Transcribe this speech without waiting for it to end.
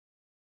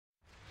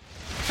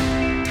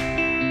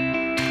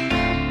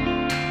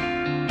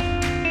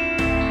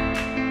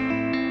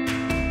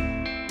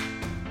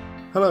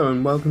Hello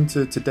and welcome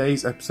to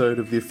today's episode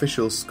of the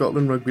official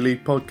Scotland Rugby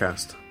League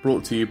podcast,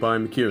 brought to you by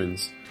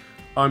McEwan's.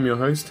 I'm your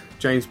host,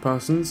 James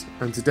Parsons,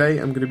 and today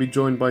I'm going to be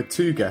joined by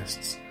two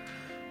guests.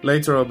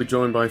 Later I'll be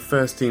joined by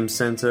first team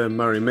centre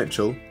Murray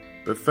Mitchell,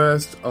 but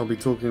first I'll be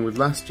talking with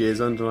last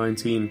year's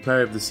under-19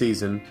 Player of the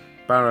Season,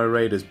 Barrow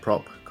Raiders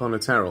prop, Connor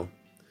Terrill.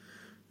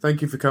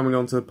 Thank you for coming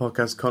on to the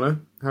podcast,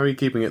 Connor. How are you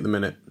keeping at the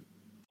minute?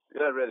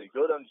 Yeah, really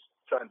good. I'm just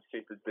trying to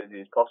keep as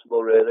busy as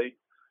possible, really.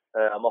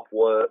 I'm off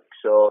work,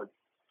 so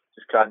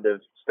just kind of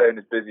staying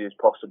as busy as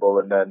possible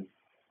and then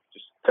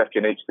just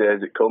taking each day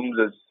as it comes,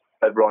 as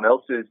everyone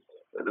else is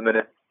at the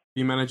minute. Are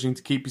you managing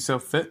to keep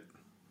yourself fit?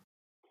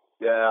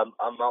 Yeah,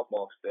 I'm out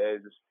most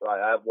days.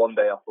 I have one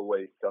day off a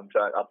week. I'm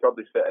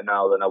probably fitter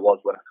now than I was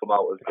when I come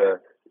out of the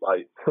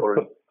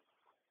current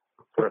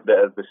bit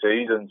of the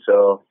season,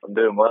 so I'm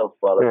doing well.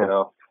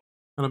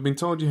 And I've been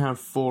told you have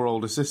 4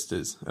 older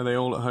sisters. Are they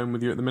all at home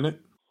with you at the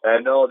minute?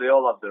 No, they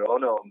all have their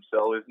own homes,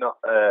 so we've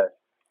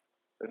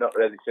not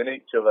really seen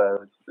each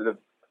other. They've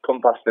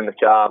come past in the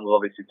car, and we're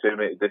obviously 2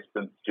 metre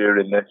distance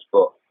during this,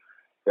 but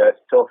yeah,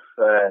 it's tough.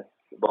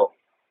 But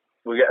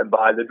we're getting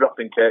by. They're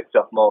dropping cakes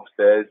off most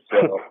days,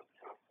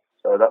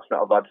 so that's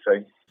not a bad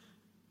thing.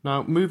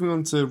 Now, moving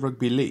on to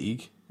rugby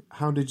league,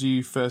 how did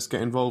you first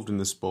get involved in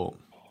the sport?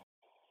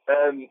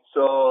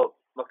 So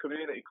my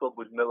community club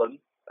was Millen,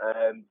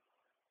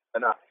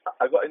 and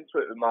I got into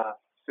it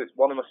with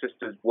one of my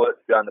sisters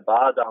worked behind the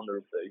bar down the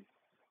rugby,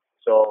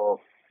 so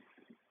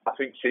I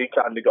think she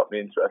kind of got me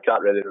into it. I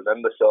can't really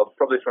remember. So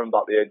probably from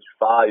about the age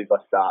of 5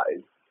 I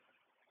started.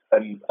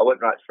 And I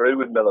went right through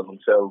with Millen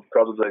until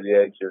probably the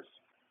age of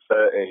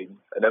 13.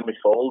 And then we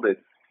folded.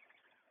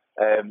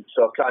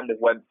 So I kind of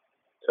went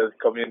to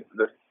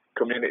the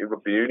community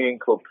rugby union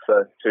club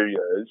for 2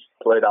 years,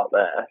 played out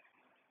there.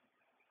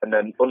 And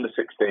then under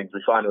 16s,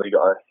 we finally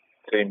got a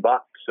team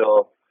back.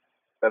 So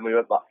then we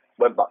went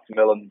back to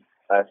Millen,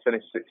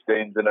 finished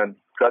 16s, and then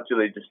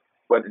gradually just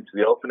went into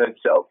the opening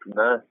set up from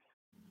there.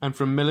 And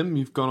from Millen,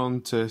 you've gone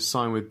on to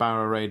sign with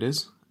Barrow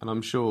Raiders, and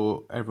I'm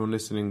sure everyone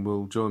listening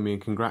will join me in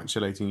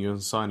congratulating you on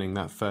signing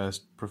that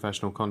first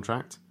professional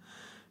contract.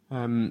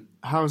 How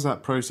has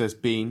that process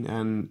been,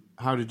 and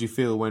how did you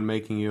feel when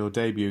making your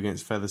debut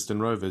against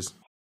Featherstone Rovers?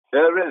 Yeah,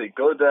 really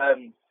good.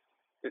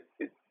 It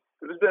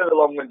was a bit of a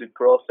long-winded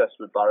process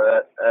with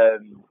Barrow.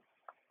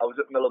 I was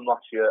at Millen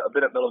last year. I've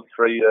been at Millen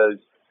 3 years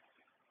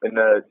in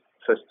the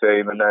first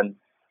team, and then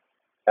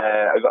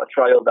I got a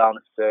trial down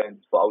at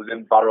Saints, but I was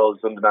in Barrow's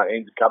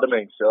under-19s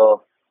academy.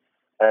 So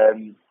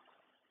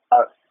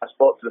I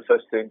spoke to the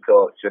first team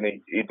coach, and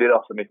he did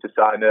offer me to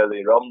sign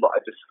earlier on, but I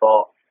just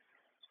thought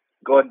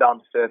going down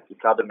to Saints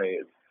academy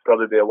would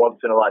probably be a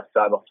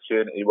once-in-a-lifetime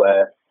opportunity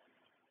where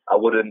I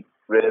wouldn't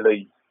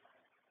really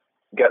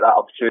get that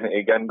opportunity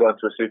again, going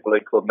to a Super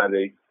League club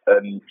maybe.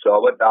 And so I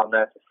went down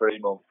there for 3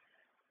 months,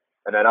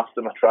 and then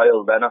after my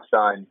trial, then I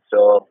signed.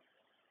 So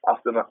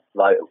after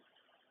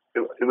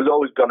it was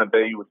always going to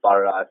be with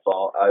Barrow, I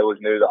thought. I always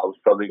knew that I was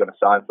probably going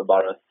to sign for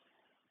Barrow.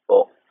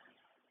 But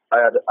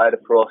I had a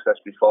process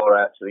before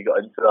I actually got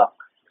into that.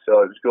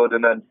 So it was good.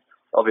 And then,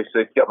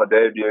 obviously, to get my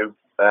debut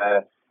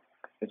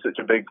in such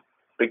a big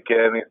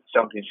game at the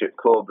Championship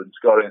club and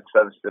scoring at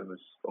Featherstone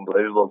was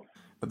unbelievable.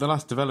 At the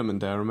last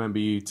development day, I remember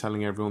you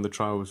telling everyone the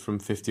trial was from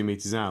 50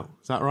 metres out.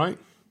 Is that right?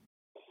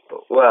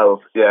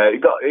 Well, yeah, it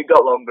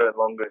got longer and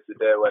longer as the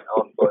day went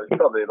on, but it's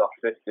probably about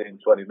 15,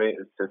 20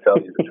 metres to tell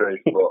you the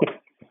truth.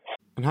 But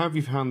and how have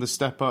you found the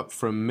step up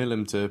from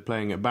Millen to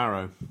playing at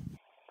Barrow?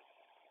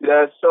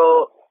 Yeah,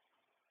 so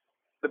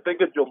the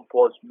bigger jump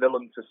was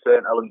Millen to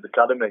St Helens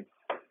Academy,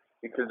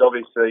 because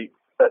obviously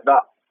at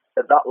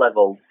that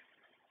level,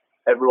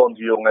 everyone's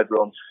young,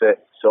 everyone's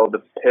fit, so the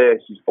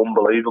pace is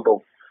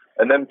unbelievable.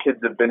 And them kids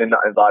have been in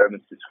that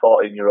environment since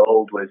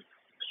 14-year-old with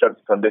strength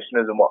and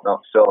conditioners and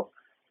whatnot, so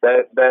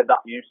they're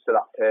that used to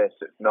that pace.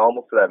 It's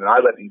normal for them. And I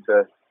went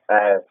into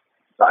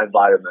that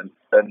environment,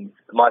 and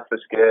my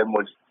first game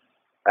was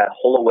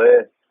Hull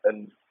away,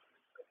 and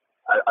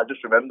I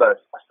just remember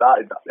I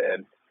started that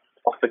game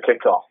off the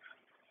kick-off.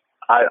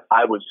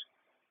 I was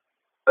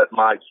at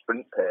my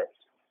sprint pace,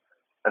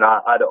 and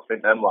I don't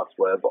think them lads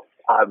were, but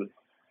I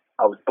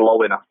was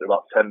blowing after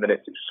about 10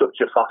 minutes. It was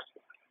such a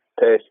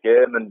fast-paced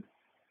game, and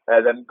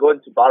then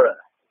going to Barrow,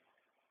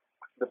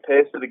 the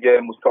pace of the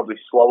game was probably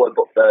slower,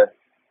 but the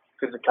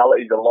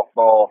physicality is a lot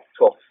more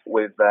tough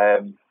with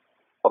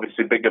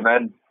obviously bigger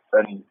men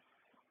and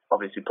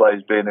obviously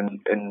players being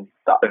in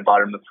that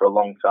environment for a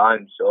long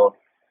time. So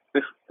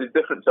there's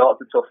different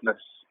sorts of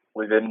toughness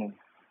within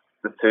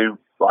the two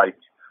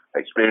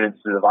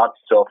experiences I've had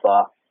so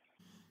far.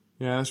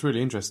 Yeah, that's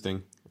really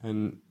interesting.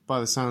 And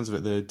by the sounds of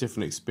it, the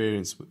different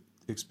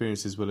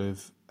experiences will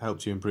have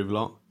helped you improve a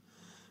lot.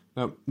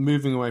 Now,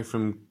 moving away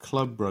from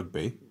club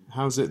rugby,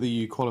 how's it that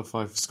you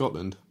qualify for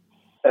Scotland?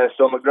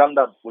 So my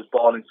granddad was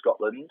born in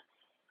Scotland,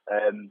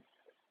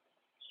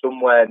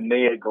 somewhere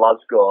near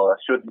Glasgow. I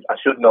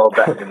should know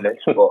better than this,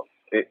 but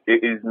it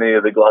is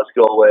near the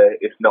Glasgow way.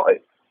 If not,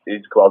 it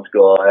is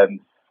Glasgow.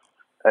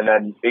 And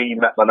then he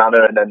met my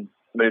nana and then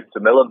moved to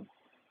Millen.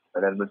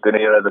 and then we've been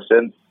here ever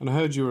since. And I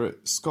heard you were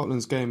at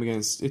Scotland's game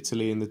against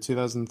Italy in the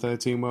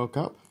 2013 World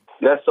Cup.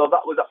 Yeah, so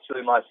that was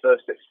actually my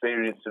first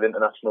experience of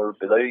international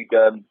rugby league.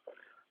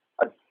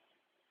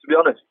 To be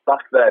honest,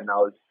 back then I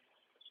was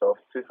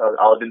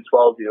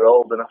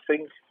 12-year-old, and I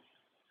think,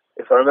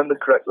 if I remember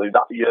correctly,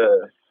 that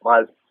year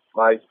my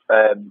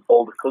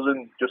older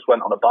cousin just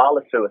went on a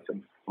Barla tour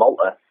to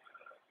Malta,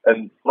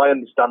 and my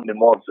understanding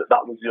was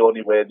that was the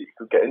only way that you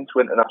could get into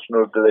international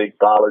rugby league.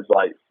 Barla's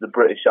like the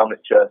British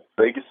Amateur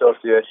League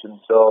Association,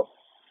 so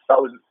that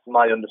was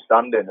my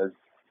understanding as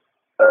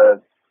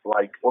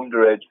like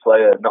underage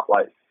player, not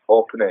like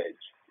open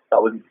age.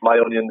 That was my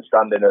only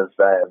understanding of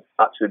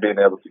actually being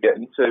able to get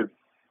into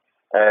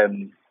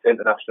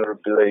international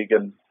rugby league.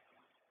 And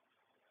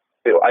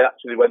I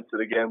actually went to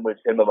the game with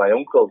him and my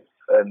uncle,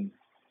 and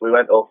we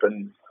went up,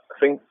 and I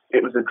think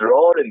it was a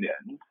draw in the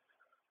end.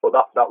 But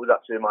that was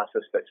actually my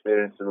first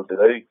experience of rugby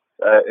league,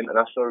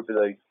 international rugby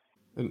league.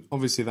 And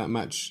obviously that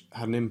match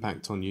had an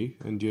impact on you,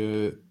 and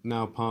you're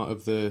now part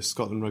of the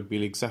Scotland Rugby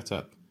League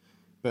setup.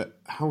 But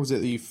how was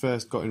it that you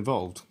first got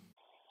involved?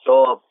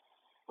 So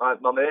my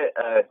mate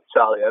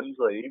Charlie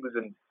Emsley, he was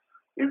in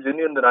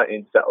the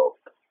under-19 setup,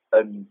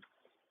 and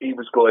he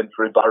was going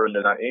through Barra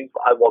under-19,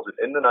 but I wasn't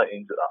in the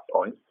 19s at that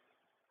point.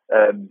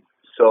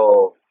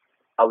 So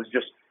I was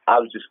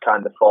just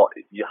kind of thought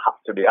you had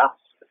to be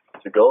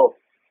asked to go,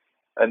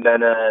 and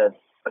then I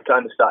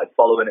kind of started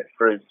following it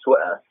through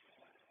Twitter,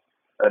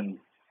 and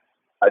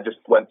I just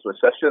went to a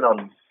session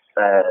on.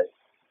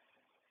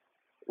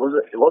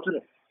 It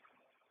wasn't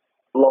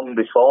long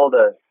before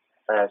the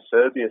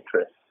Serbia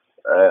trip,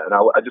 and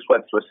I just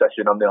went to a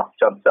session on the off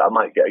chance that I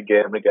might get a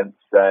game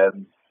against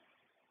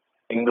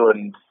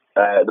England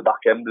at the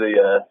back end of the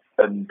year,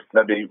 and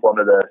maybe one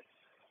of the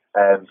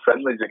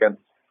friendlies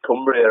against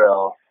Cumbria,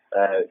 or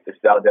if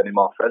they had any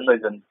more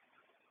friendlies. And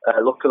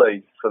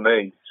luckily for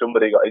me,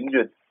 somebody got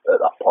injured at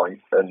that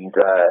point, and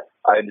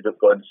I ended up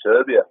going to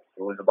Serbia.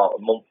 It was about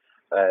a month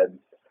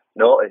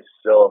notice,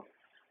 so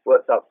it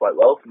worked out quite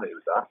well for me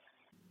with that.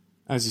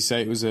 As you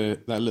say, it was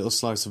that little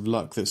slice of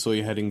luck that saw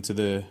you heading to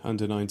the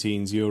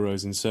under-19s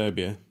Euros in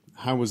Serbia.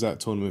 How was that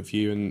tournament for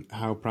you, and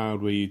how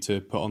proud were you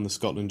to put on the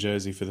Scotland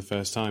jersey for the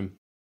first time?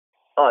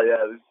 Oh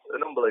yeah, it was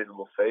an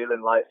unbelievable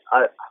feeling. Like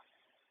I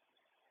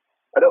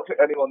don't think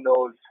anyone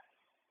knows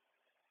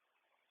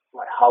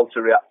like how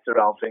to react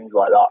around things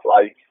like that.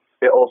 Like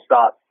it all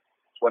starts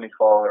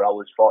 24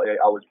 hours, 48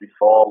 hours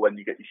before, when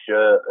you get your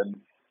shirt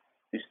and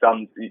you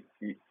stand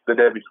the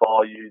day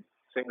before, you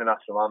sing the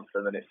national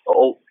anthem, and it's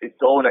all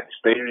an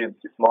experience.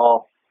 It's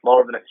more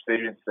of an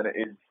experience than it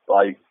is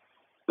like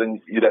than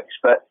you'd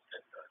expect.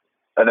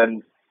 And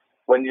then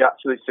when you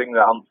actually sing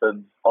the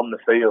anthem on the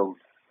field,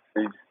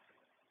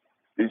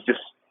 is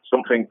just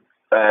something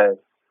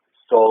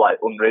so like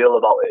unreal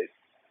about it.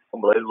 It's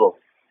unbelievable.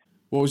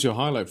 What was your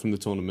highlight from the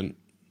tournament?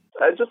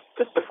 Just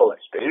the full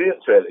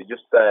experience, really.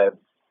 Just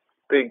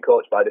being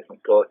coached by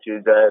different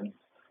coaches.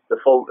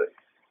 It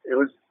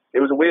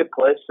was a weird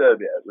place,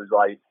 Serbia. It was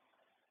like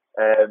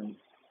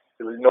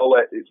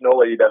it's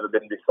nowhere you'd ever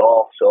been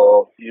before.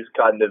 So you just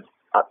kind of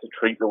had to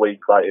treat the week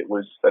like it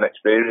was an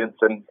experience.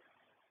 And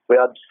we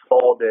had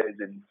 4 days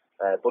in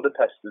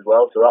Budapest as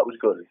well, so that was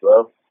good as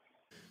well.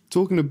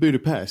 Talking of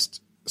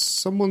Budapest,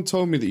 someone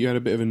told me that you had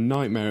a bit of a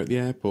nightmare at the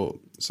airport.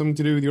 Something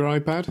to do with your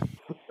iPad?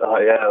 Oh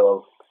yeah,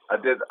 well, I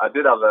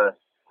did have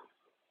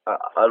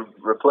I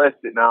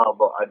replaced it now,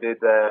 but I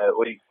did.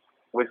 We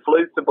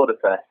flew to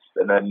Budapest,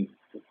 and then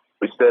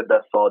we stayed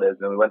there 4 days,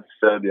 and then we went to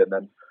Serbia, and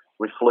then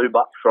we flew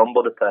back from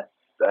Budapest.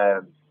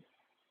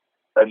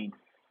 And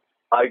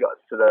I got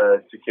to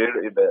the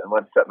security bit and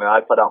went to take my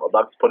iPad out of my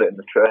bag to put it in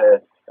the tray,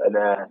 and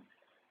I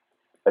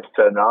just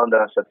turned around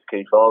and I said to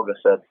Keith Hogg, I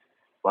said,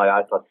 my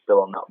iPad's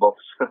still on that bus.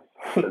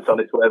 It's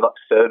on its way back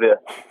to Serbia.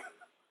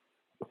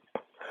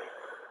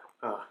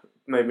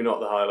 Maybe not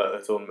the highlight of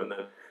the tournament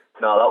then.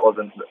 No, that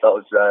wasn't. That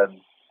was.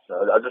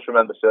 I just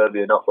remember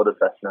Serbia, not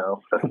Budapest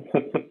now.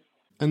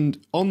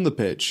 And on the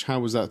pitch, how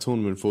was that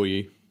tournament for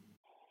you?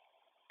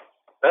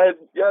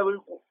 Yeah,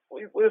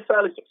 we were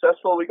fairly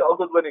successful. We got a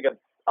good win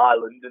against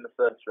Ireland in the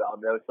first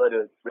round. Yeah, we played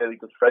a really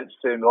good French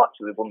team who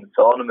actually won the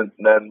tournament,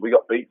 and then we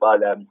got beat by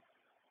them.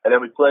 And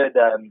then we played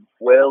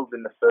Wales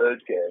in the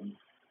third game,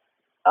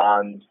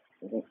 and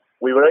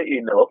we were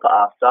 18-0 up at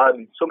half time,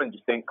 and something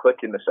just didn't click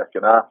in the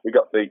second half. We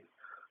got beat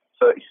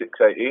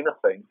 36-18,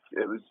 I think.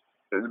 It was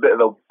a bit of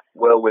a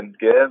whirlwind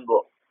game,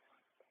 but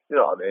you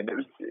know what I mean. It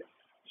was,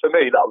 for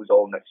me, that was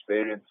all an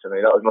experience. I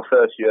mean, that was my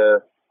first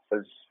year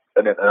as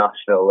an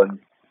international, and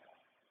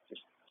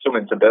just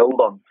something to build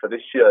on for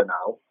this year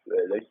now,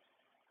 really.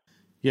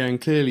 Yeah,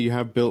 and clearly you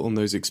have built on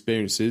those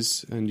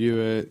experiences, and you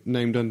were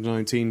named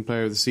Under-19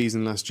 Player of the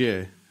Season last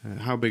year.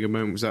 How big a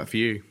moment was that for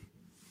you?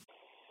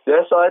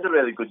 Yeah, so I had a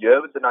really good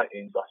year with the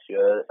 19s last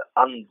year,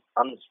 and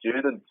the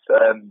students.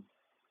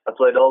 I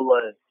played all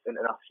the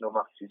international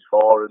matches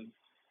for them.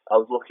 I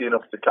was lucky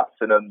enough to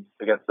captain them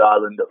against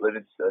Ireland at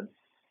Livingston.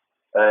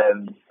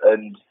 And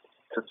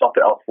to top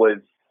it off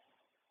with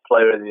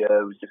Player of the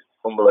Year was just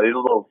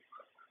unbelievable.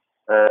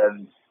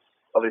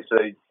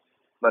 Obviously,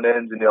 my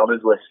name's in the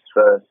honours list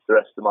for the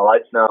rest of my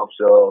life now.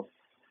 So,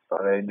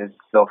 I mean, there's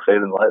no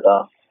feeling like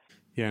that.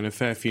 Yeah, and a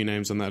fair few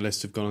names on that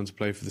list have gone on to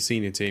play for the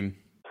senior team.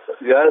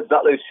 Yeah,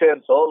 exactly.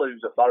 Shane Toll,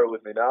 who's at Barrow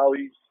with me now,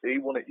 he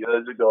won it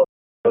years ago.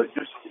 So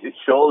it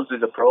shows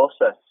there's a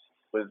process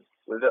with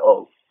it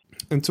all.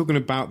 And talking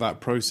about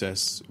that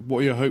process, what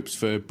are your hopes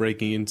for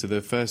breaking into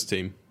the first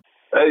team?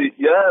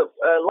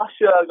 Last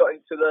year I got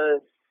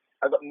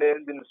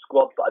named in the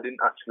squad, but I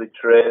didn't actually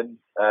train.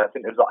 I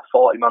think it was like a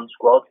 40-man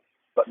squad.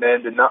 Got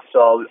named in that,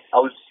 so I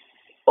was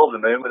over the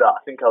moon with that.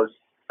 I think I was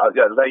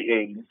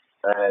 18.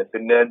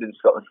 Been named in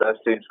Scotland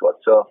first team squad.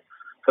 So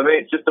for me,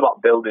 it's just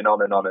about building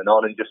on and on and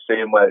on, and just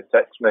seeing where it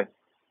takes me.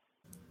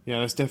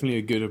 Yeah, that's definitely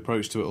a good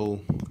approach to it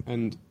all.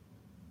 And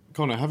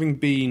Connor, having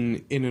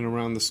been in and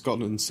around the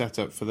Scotland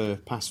setup for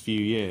the past few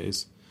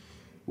years,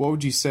 what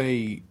would you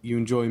say you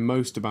enjoy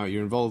most about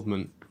your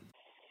involvement?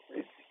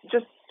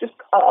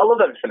 I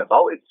love everything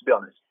about it, to be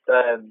honest.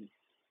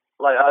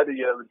 Like I had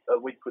a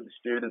week with the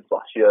students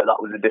last year. That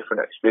was a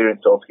different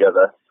experience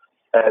altogether.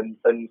 And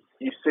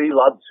you see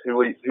lads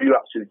who you're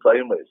actually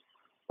playing with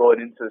going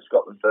into the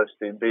Scotland first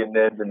team, being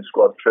named in the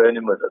squad,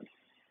 training with them,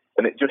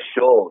 and it just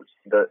shows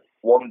that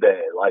one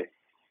day, like,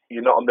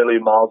 you're not a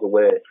million miles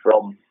away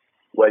from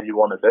where you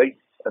want to be,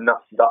 and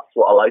that's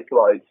what I like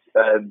about it.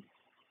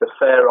 They're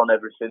fair on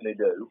everything they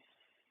do,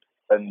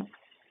 and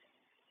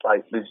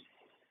like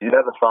you're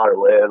never far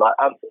away. Like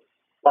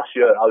last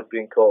year, I was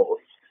being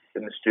coached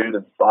in the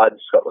students by the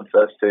Scotland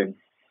first team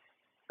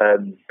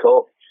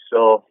coach.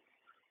 So,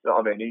 you know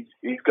what I mean?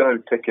 He's going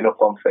to be picking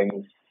up on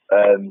things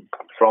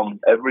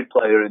from every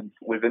player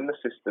within the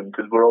system,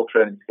 because we're all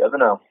training together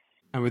now.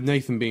 And with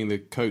Nathan being the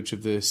coach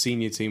of the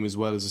senior team as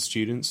well as the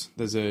students,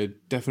 there's a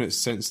definite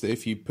sense that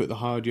if you put the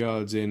hard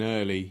yards in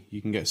early,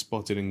 you can get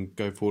spotted and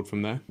go forward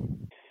from there.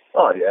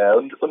 Oh yeah,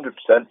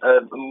 100%.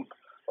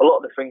 A lot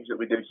of the things that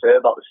we do say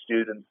about the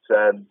students,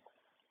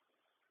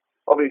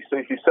 obviously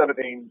if you're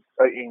 17,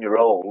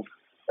 18-year-old,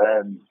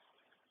 3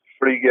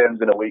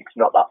 games in a week's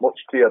not that much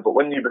to you, but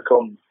when you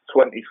become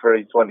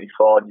 23,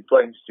 24 and you're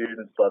playing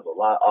students level,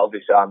 like,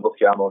 obviously I'm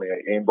lucky I'm only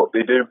 18, but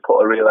they do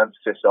put a real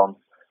emphasis on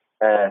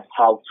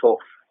how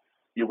tough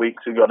your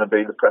weeks are going to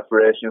be. The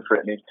preparation for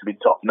it needs to be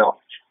top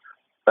notch,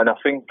 and I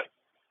think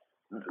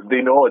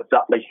they know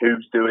exactly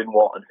who's doing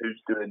what and who's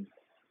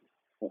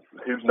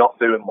not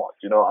doing what.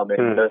 Do you know what I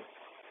mean?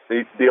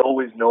 They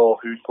always know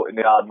who's putting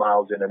the hard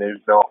miles in and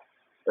who's not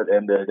at the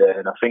end of the day,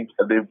 and I think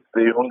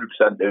they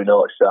 100% do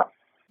notice that.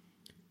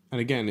 And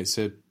again, it's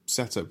a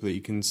setup that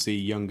you can see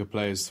younger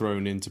players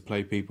thrown in to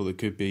play people that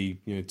could be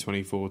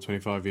 24,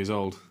 25 years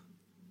old.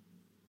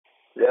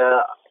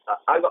 Yeah,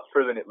 I got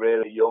through in it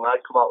really young. I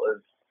come out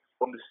of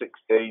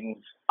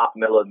under-16s at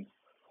Millen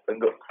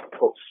and got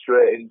put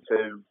straight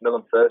into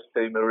Millen first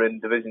team, who were in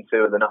Division 2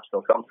 of the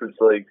National Conference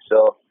League.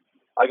 So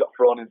I got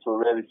thrown into a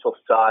really tough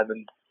time.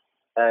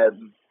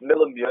 And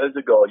Millen years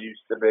ago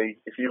used to be,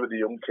 if you were the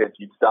young kid,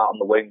 you'd start on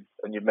the wing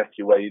and you'd make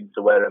your way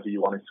into wherever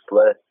you wanted to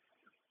play.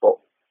 But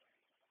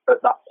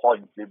at that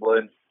point, they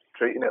weren't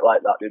treating it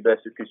like that. They were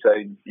basically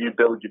saying, you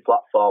build your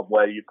platform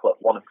where you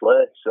want to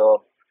play.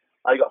 So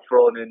I got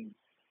thrown in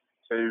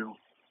to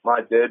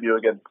my debut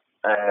against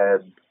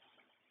 4-0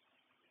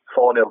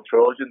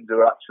 Trojans, who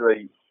are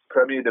actually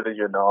Premier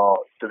Division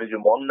or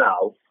Division 1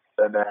 now.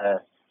 And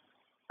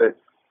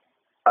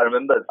I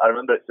remember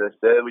it to this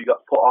day. I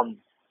got put on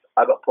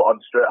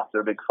straight after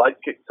a big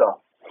fight kicked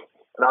off.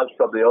 And I was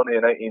probably only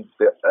an 18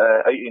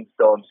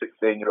 stone,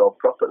 16-year-old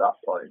prop at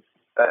that point.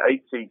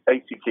 80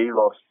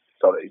 kilos,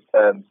 sorry.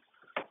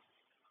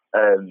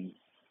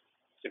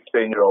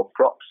 16-year-old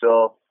prop.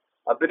 So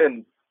I've been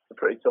in a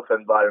pretty tough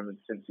environment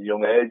since a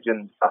young age,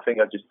 and I think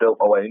I just built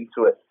my way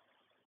into it.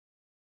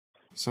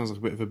 Sounds like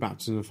a bit of a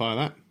baptism of fire,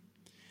 that.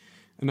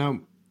 And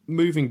now,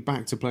 moving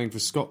back to playing for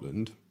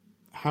Scotland,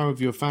 how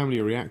have your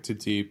family reacted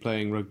to you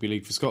playing rugby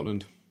league for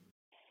Scotland?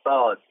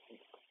 Oh,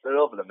 they're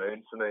over the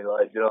moon to me.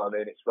 Like, you know what I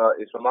mean? It's my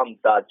mum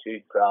and dad.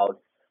 She's proud.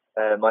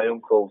 My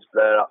uncles,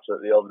 they're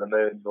absolutely over the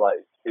moon.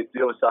 Like, it's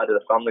the other side of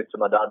the family to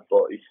my dad,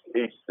 but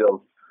he's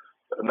still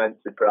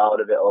immensely proud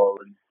of it all.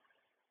 And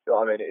you know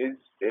what I mean?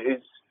 It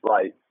is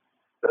like,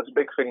 that's a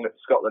big thing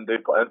that Scotland do,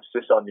 put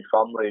emphasis on your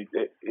family.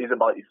 It is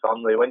about your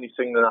family. When you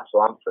sing the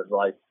national anthem,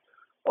 like,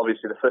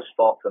 obviously the first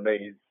spot for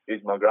me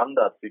is my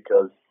granddad,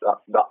 because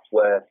that's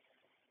where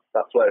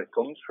it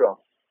comes from.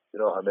 You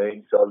know what I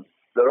mean? So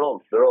they're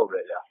all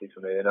really happy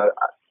for me, and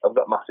I've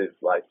got massive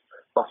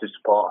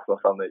support from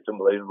my family. It's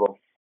unbelievable.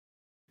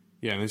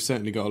 Yeah, and they've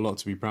certainly got a lot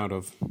to be proud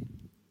of.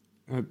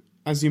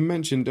 As you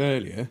mentioned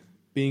earlier,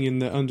 being in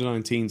the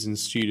under-19s and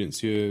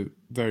students, you're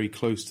very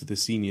close to the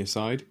senior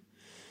side.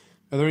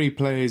 Are there any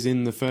players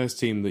in the first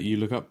team that you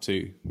look up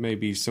to?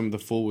 Maybe some of the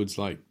forwards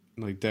like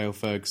Dale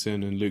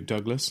Ferguson and Luke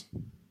Douglas?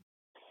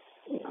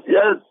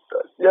 Yeah,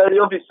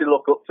 you obviously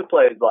look up to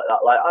players like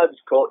that. Like, I was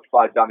coached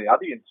by Danny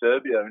Addy in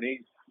Serbia, and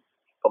he's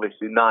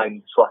obviously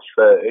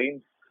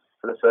 9/13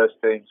 for the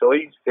first team. So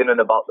he's in and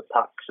about the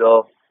pack.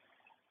 So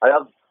I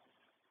have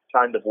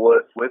kind of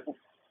worked with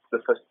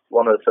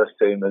one of the first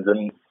teamers,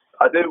 and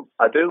I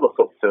do look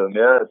up to them.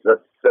 Yeah,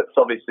 that's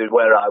obviously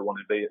where I want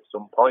to be at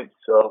some point.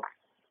 So,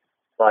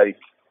 like,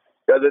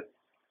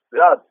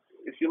 yeah,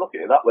 if you look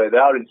at it that way, they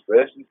are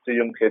inspirations to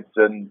young kids,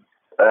 and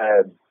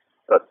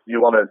that you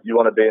want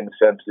to be in the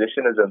same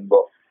position as them.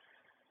 But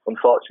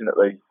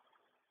unfortunately,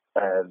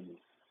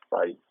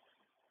 like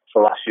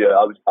for last year,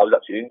 I was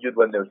actually injured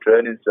when they were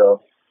training,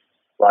 so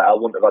like I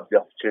wouldn't have had the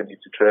opportunity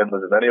to train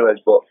with them anyways.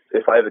 But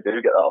if I ever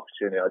do get that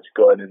opportunity, I'd just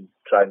go in and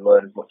try and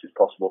learn as much as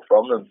possible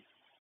from them.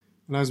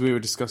 And as we were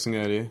discussing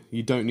earlier,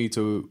 you don't need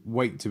to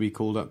wait to be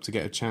called up to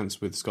get a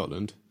chance with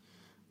Scotland.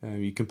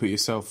 You can put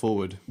yourself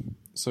forward.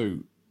 So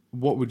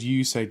what would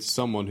you say to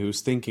someone who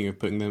is thinking of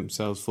putting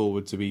themselves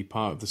forward to be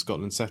part of the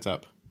Scotland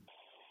setup?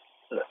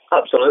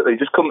 Absolutely,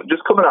 just come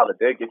and have a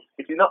dig.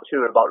 If you're not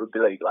sure about rugby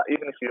league, like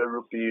even if you're a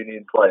rugby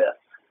union player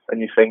and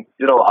you think,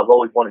 you know what, I've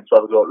always wanted to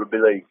have a go at rugby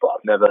league, but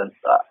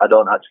I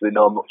don't actually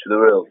know much of the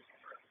rules.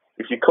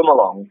 If you come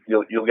along,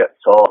 you'll get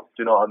taught.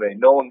 Do you know what I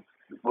mean?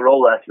 We're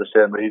all there for the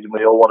same reason.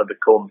 We all want to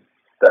become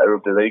better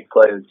rugby league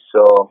players.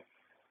 So,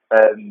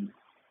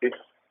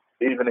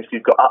 even if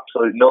you've got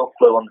absolute no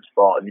clue on the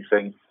sport and you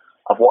think,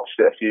 I've watched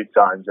it a few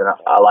times and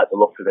I like the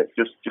look of it,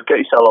 just get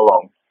yourself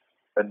along.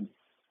 And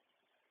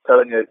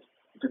telling you,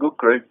 it's a good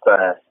group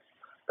there.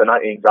 The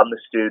 19s and the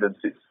students,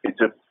 it's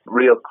a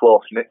real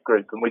close knit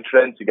group, and we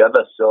train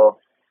together. So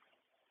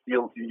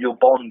you're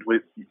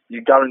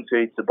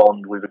guaranteed to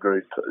bond with a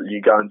group.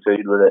 You're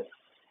guaranteed with it.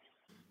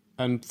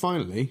 And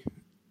finally,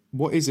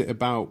 what is it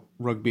about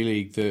rugby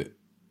league that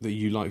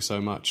you like so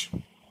much?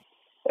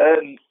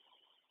 I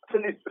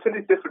think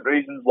there's different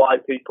reasons why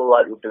people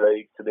like rugby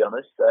league. To be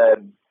honest,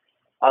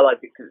 I like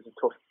it because it's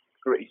a tough,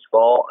 gritty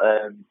sport.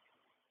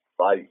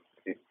 I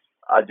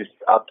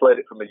played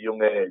it from a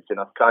young age, and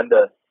I've kind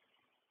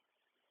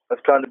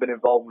of been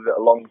involved with it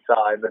a long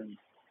time, and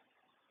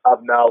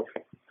I've now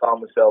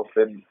found myself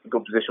in a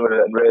good position with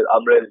it, and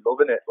I'm really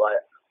loving it.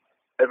 Like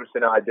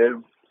everything I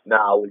do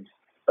now is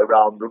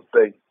around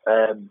rugby.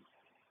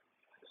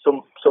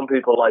 Some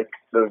people like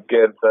the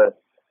game for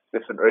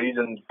different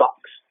reasons.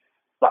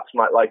 Backs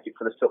might like it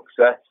for the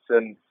success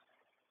and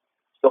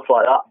stuff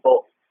like that.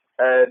 But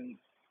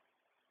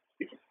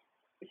if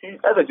you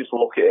ever just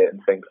look at it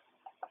and think,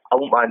 I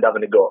wouldn't mind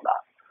having a go at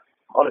that.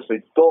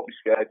 Honestly, don't be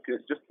scared,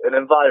 because it's just an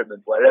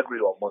environment where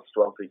everyone wants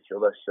to help each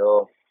other.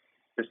 So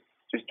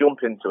just jump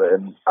into it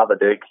and have a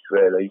dig,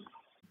 really.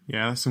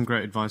 Yeah, that's some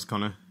great advice,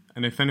 Connor.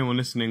 And if anyone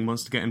listening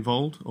wants to get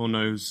involved or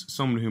knows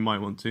someone who might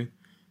want to,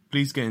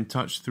 please get in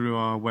touch through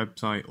our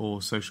website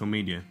or social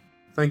media.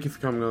 Thank you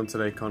for coming on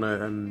today,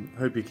 Connor, and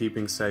hope you're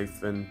keeping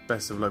safe, and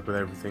best of luck with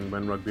everything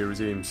when rugby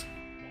resumes.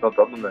 No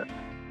problem, mate.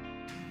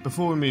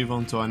 Before we move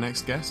on to our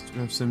next guest, we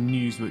have some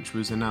news which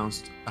was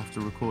announced after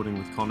recording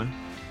with Connor,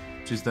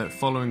 which is that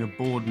following a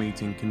board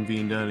meeting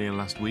convened earlier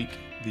last week,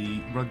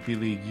 the Rugby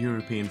League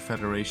European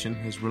Federation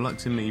has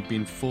reluctantly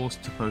been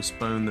forced to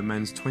postpone the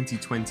men's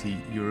 2020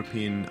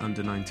 European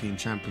Under-19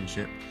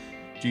 Championship,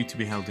 due to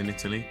be held in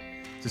Italy,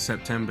 to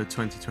September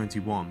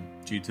 2021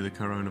 due to the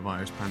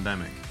coronavirus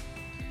pandemic.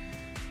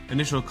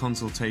 Initial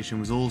consultation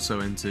was also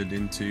entered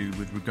into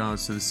with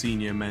regards to the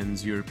senior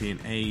men's European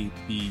A,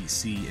 B,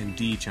 C and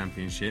D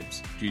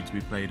championships, due to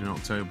be played in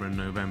October and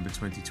November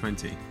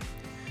 2020.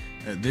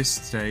 At this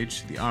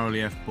stage, the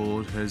RLEF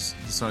board has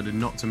decided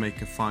not to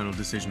make a final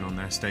decision on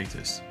their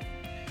status.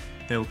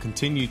 They will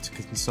continue to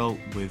consult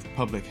with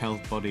public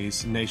health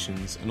bodies,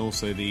 nations and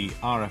also the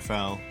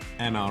RFL,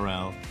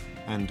 NRL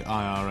and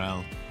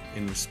IRL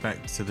in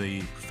respect to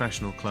the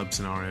professional club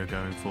scenario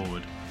going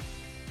forward.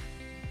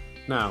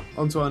 Now,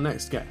 on to our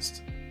next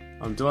guest.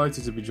 I'm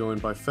delighted to be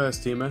joined by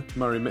first teamer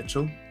Murray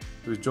Mitchell,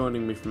 who is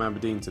joining me from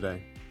Aberdeen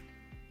today.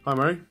 Hi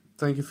Murray,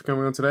 thank you for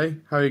coming on today.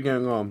 How are you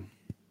going on?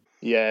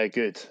 Yeah,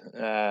 good.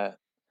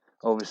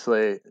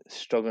 Obviously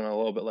struggling a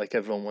little bit like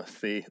everyone with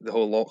the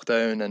whole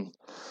lockdown and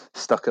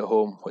stuck at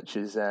home, which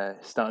is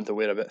starting to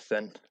wear a bit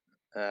thin.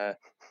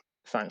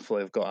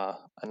 Thankfully I've got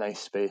a nice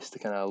space to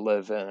kind of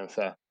live in, with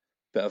a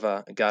bit of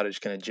a garage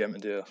kind of gym to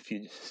do a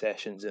few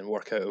sessions and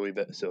work out a wee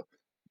bit, so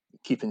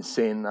keeping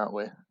sane that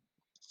way.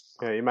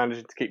 Yeah, you're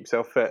managing to keep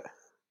yourself fit.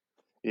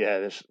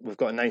 Yeah, we've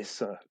got a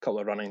nice couple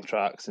of running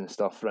tracks and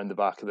stuff around the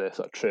back of the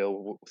sort of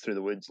trail through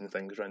the woods and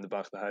things around the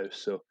back of the house,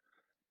 so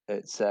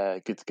it's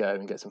good to get out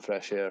and get some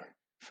fresh air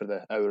for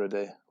the hour a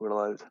day we're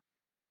allowed.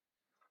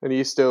 And are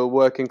you still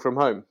working from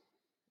home?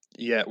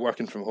 Yeah,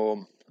 working from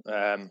home.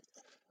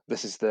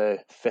 This is the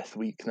 5th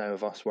week now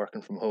of us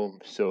working from home,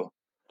 so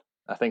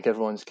I think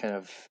everyone's kind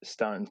of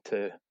starting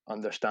to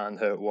understand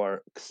how it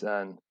works.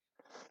 And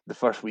the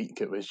first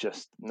week it was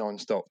just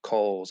non-stop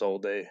calls all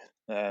day,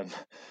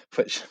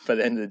 which by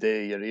the end of the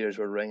day your ears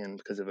were ringing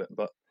because of it.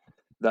 But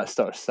that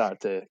started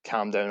to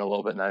calm down a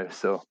little bit now,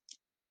 so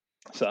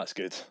that's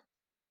good.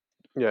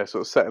 Yeah,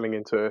 sort of settling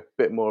into a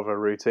bit more of a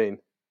routine.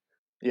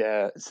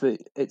 Yeah,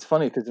 it's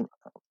funny because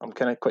I'm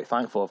kind of quite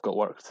thankful I've got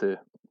work to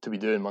be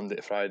doing Monday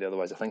to Friday.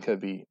 Otherwise, I think I'd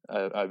be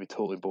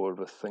totally bored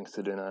with things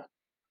to do now.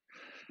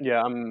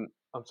 Yeah, I'm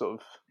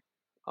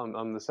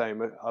the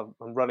same.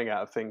 I'm running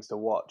out of things to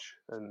watch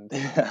and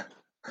Yeah.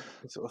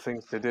 sort of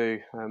things to do.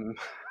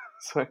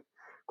 So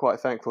quite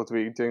thankful to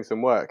be doing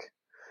some work.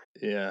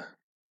 Yeah.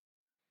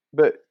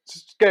 But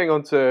just going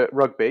on to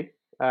rugby,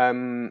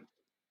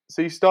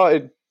 so you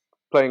started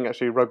playing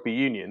actually rugby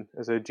union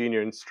as a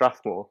junior in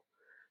Strathmore.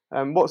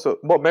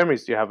 What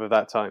memories do you have of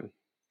that time?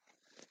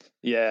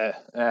 Yeah,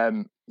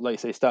 like I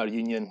say, started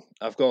union.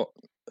 I've got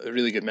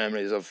really good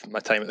memories of my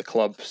time at the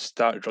club.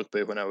 Started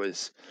rugby when I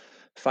was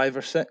 5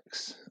 or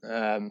 6.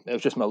 It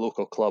was just my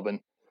local club,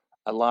 and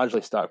I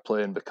largely started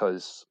playing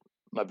because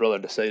my brother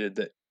decided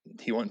that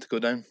he wanted to go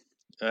down.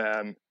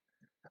 And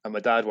my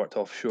dad worked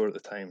offshore at the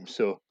time,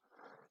 so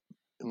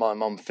my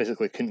mum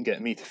physically couldn't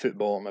get me to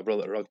football and my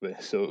brother to rugby.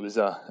 So it was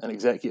an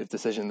executive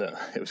decision that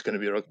it was going to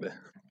be rugby.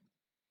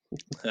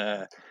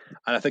 And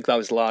I think that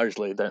was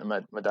largely down to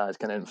my dad's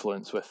kind of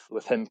influence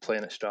with him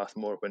playing at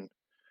Strathmore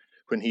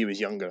when he was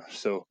younger.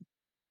 So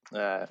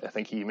I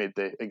think he made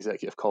the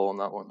executive call on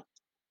that one.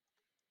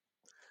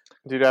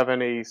 Did you have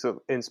any sort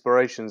of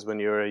inspirations when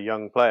you were a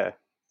young player?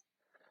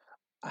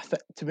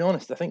 To be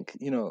honest, I think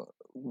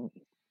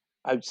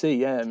I would say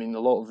yeah. I mean,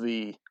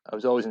 I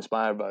was always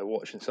inspired by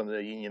watching some of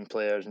the Union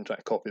players and trying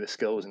to copy the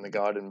skills in the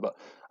garden, but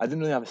I didn't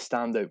really have a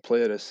standout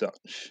player as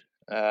such.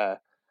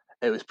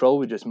 It was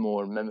probably just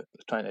more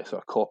trying to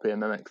sort of copy and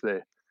mimic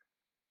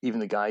even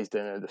the guys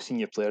down there, the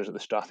senior players at the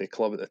Strathy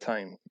club at the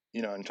time,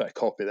 and try to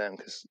copy them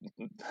because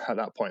at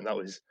that point that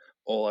was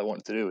all I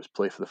wanted to do was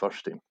play for the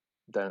first team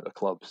down at the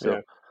club. So,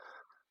 Yeah.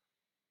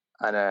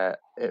 and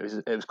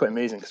it was quite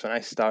amazing because when I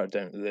started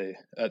down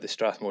at the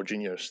Strathmore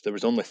Juniors, there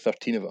was only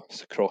 13 of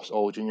us across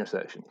all junior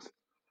sections.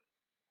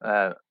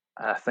 And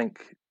I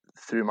think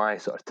through my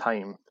sort of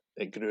time,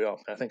 it grew up.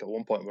 And I think at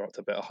one point we were up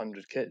to about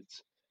 100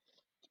 kids.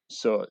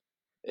 So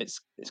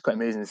it's quite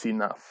amazing seeing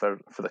that for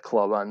the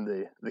club and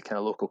the kind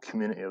of local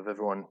community of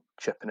everyone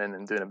chipping in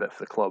and doing a bit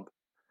for the club,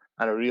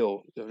 and a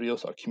real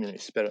sort of community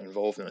spirit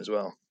involved in it as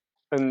well.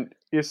 And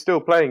you're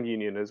still playing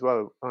union as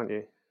well, aren't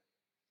you?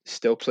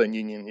 Still playing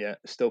union, yeah.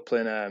 Still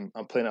playing.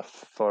 I'm playing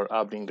for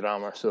Aberdeen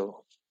Grammar,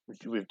 so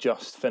we've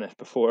just finished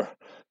before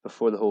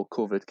the whole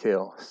COVID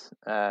chaos.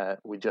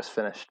 We just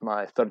finished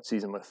my third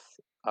season with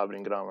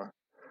Aberdeen Grammar,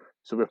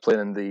 so we're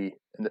playing in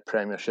the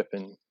Premiership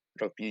in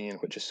rugby union,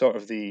 which is sort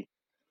of the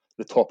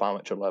top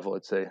amateur level,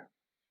 I'd say.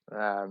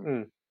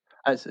 Mm.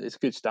 It's a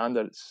good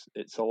standard.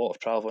 It's a lot of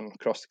travelling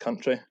across the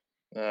country,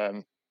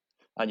 and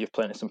you're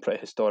playing at some pretty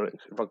historic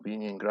rugby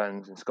union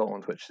grounds in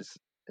Scotland, which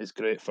is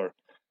great for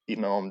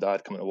even my mum and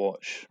dad coming to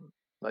watch.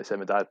 Like I said,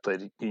 my dad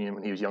played union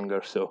when he was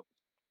younger, so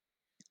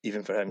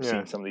even for him Yeah.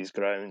 seeing some of these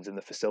grounds and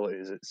the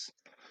facilities, it's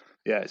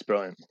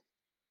brilliant.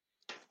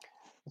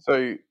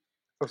 So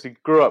obviously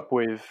grew up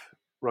with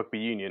rugby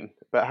union,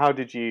 but how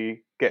did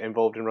you get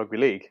involved in rugby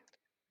league?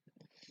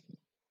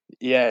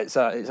 Yeah, it's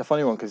a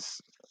funny one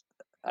because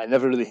I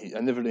never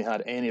really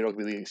had any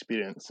rugby league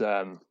experience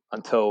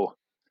until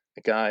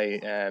a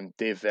guy,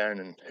 Dave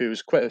Vernon, who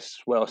was quite a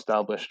well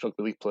established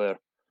rugby league player.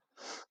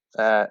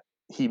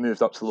 He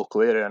moved up to the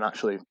local area and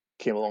actually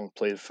came along and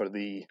played for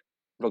the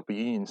rugby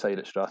union side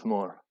at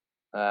Strathmore.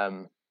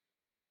 Um,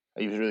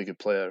 he was a really good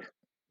player,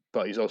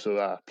 but he's also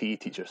a PE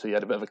teacher, so he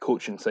had a bit of a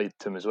coaching side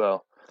to him as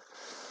well.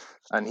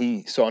 And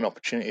he saw an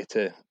opportunity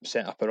to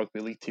set up a rugby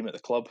league team at the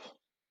club.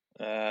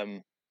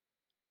 And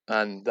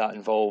that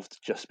involved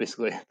just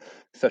basically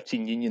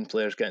 13 union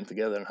players getting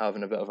together and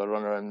having a bit of a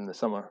run around in the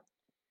summer.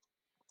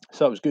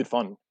 So it was good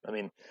fun. I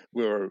mean,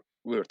 we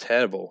were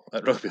terrible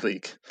at rugby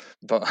league,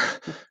 but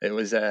it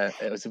was a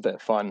bit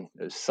of fun.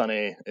 It was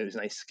sunny. It was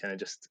nice to kind of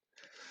just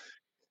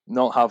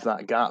not have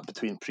that gap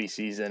between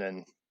pre-season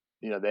and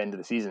the end of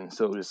the season.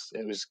 So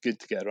it was good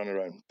to get a run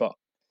around. But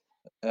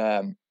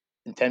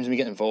in terms of me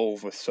getting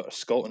involved with sort of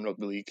Scotland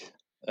rugby league,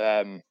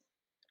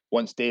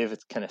 once David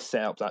kind of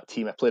set up that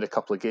team, I played a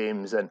couple of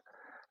games and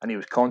he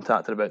was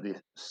contacted about the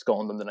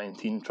Scotland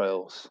under-19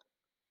 trials.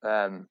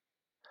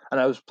 And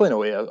I was playing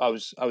away. I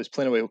was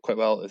playing away quite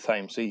well at the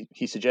time. So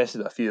he suggested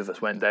that a few of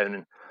us went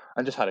down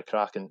and just had a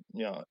crack. And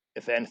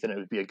if anything, it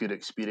would be a good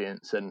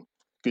experience and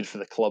good for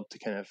the club to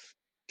kind of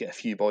get a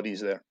few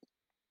bodies there.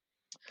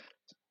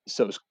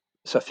 So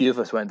a few of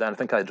us went down. I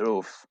think I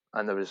drove,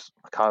 and there was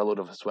a carload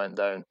of us went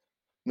down.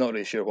 Not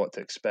really sure what to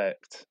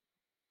expect.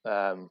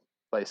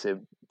 Like I say,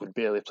 we'd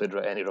barely played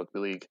any rugby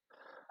league,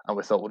 and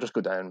we thought we'll just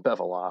go down, a bit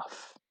of a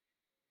laugh,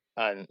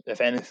 and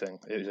if anything,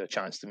 it was a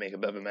chance to make a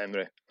bit of a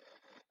memory.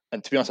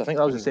 And to be honest, I think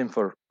that was the same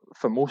for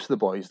most of the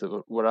boys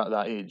that were at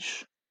that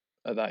age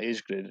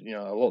grade.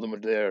 A lot of them were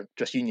there,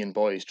 just union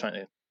boys trying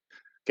to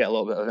get a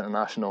little bit of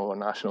international or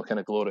national kind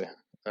of glory.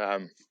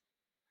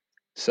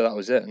 So that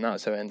was it, and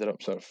that's how I ended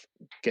up sort of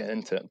getting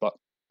into it. But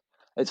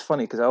it's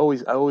funny because I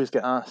always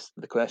get asked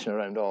the question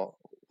around, oh,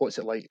 what's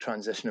it like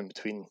transitioning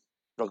between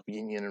rugby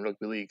union and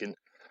rugby league, and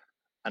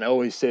I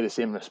always say the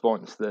same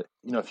response that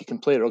if you can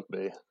play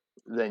rugby,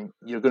 then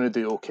you're going to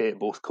do okay at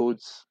both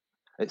codes.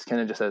 It's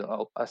kind of just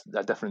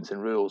a difference in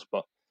rules,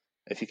 but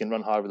if you can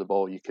run hard with the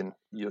ball,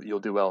 you'll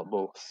do well at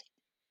both.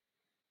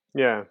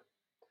 Yeah,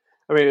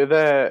 I mean,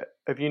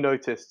 have you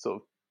noticed sort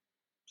of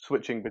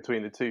switching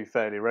between the two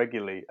fairly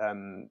regularly,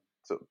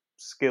 sort of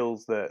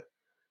skills that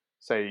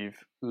say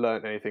you've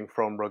learnt anything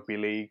from rugby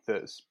league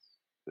that's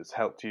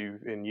helped you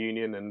in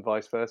union and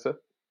vice versa?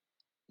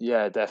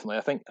 Yeah, definitely.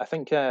 I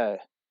think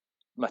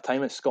my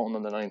time at Scotland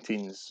under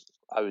 19s,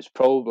 that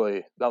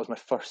was my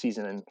first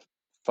season in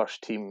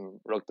first team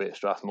rugby at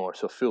Strathmore,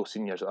 so full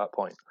seniors at that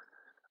point.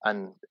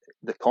 And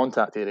the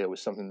contact area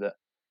was something that,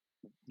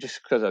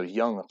 just because I was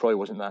young, I probably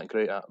wasn't that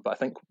great at. But I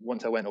think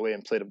once I went away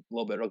and played a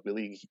little bit of rugby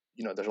league,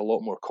 there's a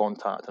lot more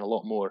contact and a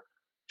lot more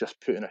just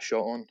putting a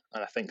shot on.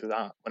 And I think that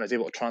when I was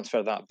able to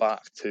transfer that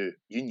back to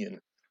union,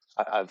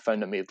 I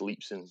found I made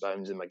leaps and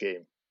bounds in my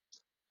game.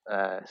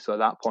 So at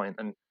that point,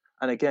 and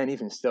again,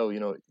 even still,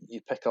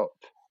 you pick up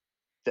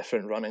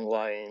different running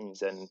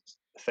lines and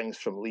things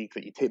from league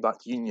that you take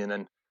back to union,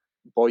 and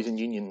boys in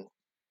union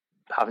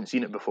haven't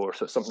seen it before,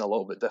 so it's something a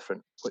little bit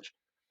different,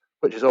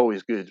 which is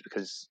always good,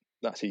 because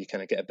that's how you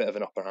kind of get a bit of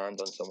an upper hand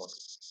on someone.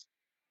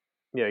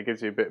 Yeah, it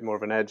gives you a bit more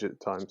of an edge at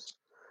times.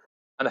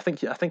 And I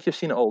think you've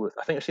seen it all.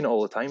 I think you've seen it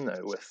all the time now,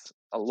 with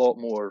a lot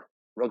more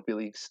rugby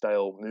league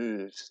style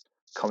moves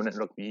coming in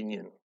rugby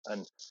union,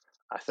 and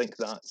I think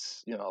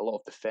that's a lot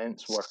of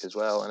defence work as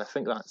well, and I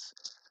think that's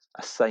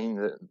a sign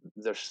that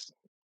there's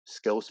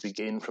skills to be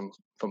gained from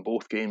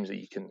both games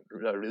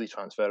that are really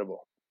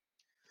transferable.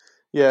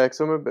 Yeah,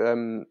 because I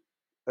remember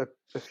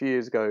a few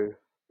years ago,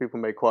 people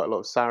made quite a lot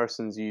of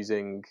Saracens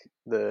using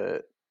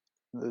the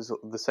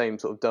same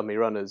sort of dummy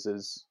runners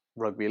as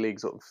rugby league,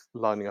 sort of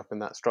lining up in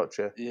that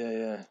structure.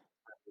 Yeah.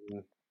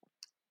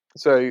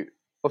 So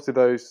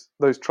obviously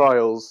those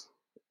trials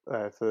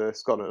for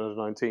Scotland under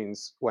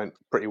 19s went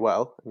pretty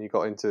well, and you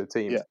got into the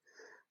team. Yeah.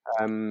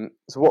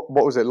 So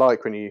what was it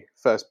like when you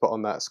first put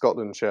on that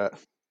Scotland shirt?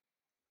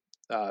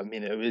 I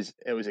mean, it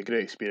was a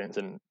great experience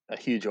and a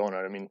huge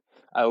honour. I mean,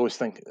 I always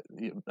think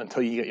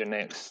until you get your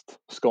next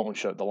Scotland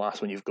shirt, the last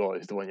one you've got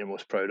is the one you're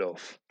most proud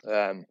of.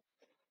 But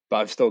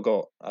I've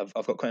got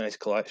quite a nice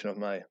collection of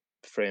my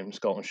framed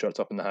Scotland shirts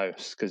up in the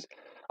house, because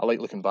I like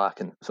looking back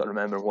and sort of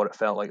remembering what it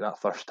felt like that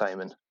first time.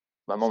 And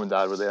my mum and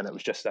dad were there, and it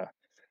was just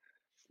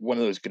one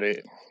of those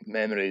great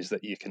memories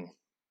that you can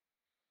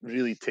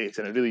really take,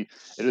 and it really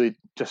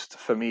just,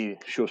 for me,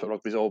 shows what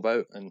rugby's all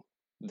about, and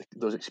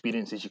those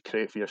experiences you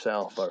create for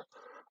yourself are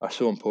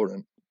so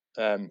important.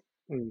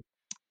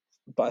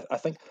 But I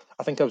think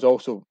I was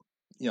also,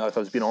 if I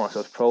was being honest, I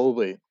was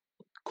probably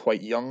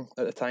quite young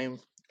at the time,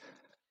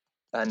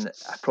 and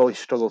I probably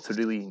struggled to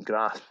really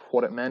grasp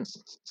what it meant,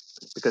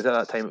 because at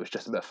that time it was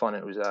just a bit of fun.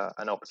 It was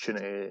an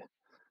opportunity,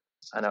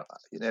 and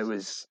it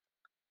was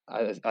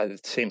at the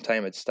same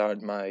time I'd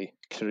started my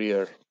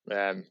career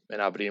in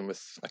Aberdeen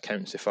with a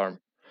accountancy firm,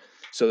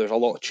 so there's a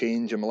lot of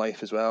change in my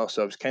life as well.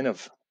 So I was kind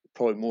of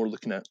probably more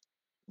looking at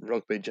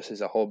rugby just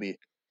as a hobby,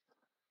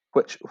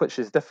 which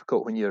is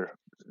difficult when you're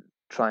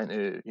trying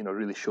to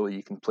really show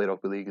you can play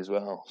rugby league as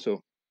well.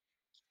 So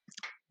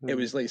it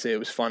was, like I say, it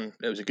was fun.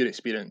 It was a good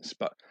experience,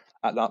 but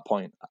at that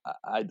point,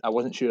 I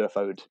wasn't sure if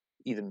I would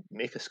even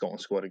make a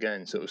Scotland squad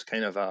again. So it was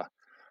kind of that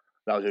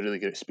was a really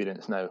good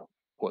experience. Now,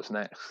 what's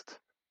next?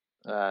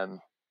 Whether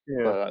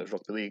that was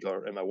rugby league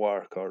or in my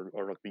work or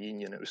rugby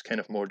union, it was kind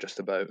of more just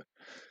about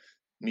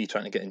me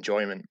trying to get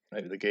enjoyment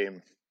out of the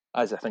game,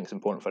 as I think is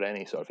important for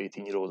any sort of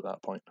 18-year-old at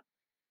that point.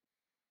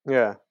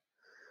 Yeah,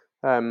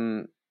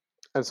 and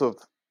sort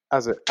of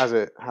as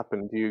it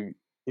happened,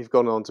 you've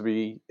gone on to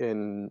be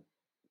in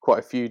quite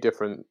a few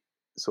different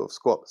sort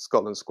of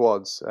Scotland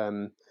squads.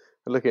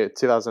 Looking at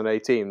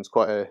 2018, it was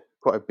quite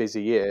a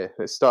busy year.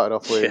 It started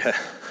off with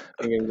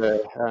being in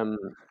the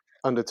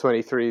under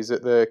 23s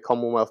at the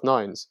Commonwealth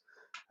Nines.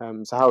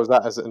 So how was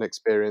that as an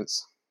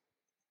experience?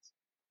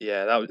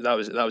 Yeah,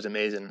 that was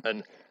amazing.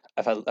 And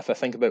if I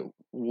think about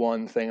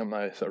one thing in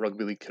my sort of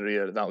rugby league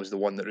career, that was the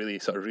one that really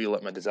sort of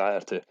relit my desire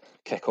to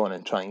kick on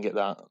and try and get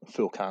that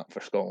full cap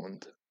for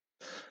Scotland.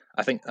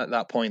 I think at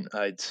that point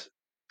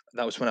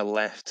that was when I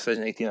left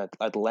 2018.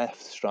 I'd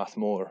left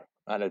Strathmore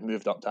and I'd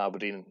moved up to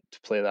Aberdeen to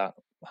play that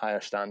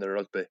higher standard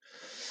rugby,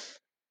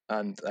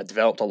 and I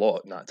developed a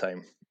lot in that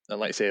time. And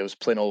like I say, I was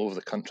playing all over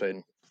the country,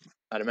 and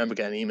I remember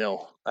getting an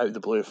email out of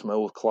the blue from my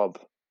old club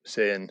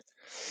saying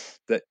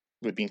that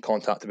we'd been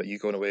contacted about you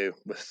going away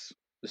with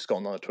the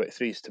Scotland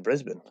under-23s to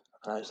Brisbane.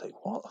 And I was like,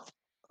 what?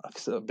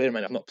 Bear in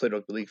mind, I've not played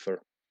rugby league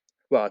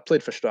I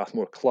played for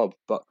Strathmore Club,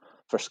 but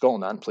for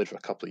Scotland I hadn't played for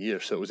a couple of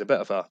years, so it was a bit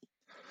of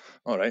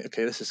all right,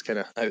 okay, this is kind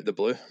of out of the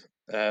blue.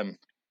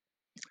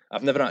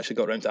 I've never actually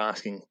got around to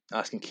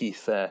asking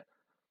Keith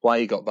why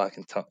he got back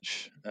in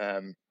touch,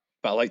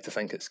 but I like to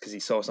think it's because he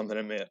saw something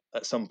in me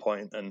at some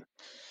point and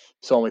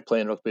saw me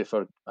playing rugby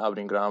for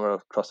Aberdeen Grammar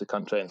across the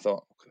country and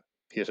thought,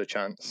 here's a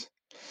chance.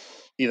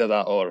 Either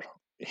that or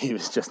he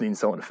was just needing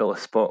someone to fill a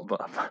spot,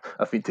 but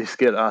I've been too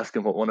scared to ask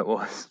him what one it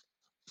was.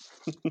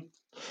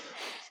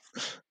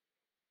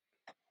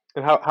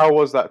 And how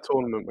was that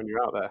tournament when you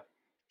were out there?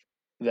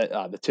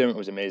 The tournament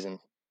was amazing.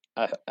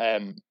 I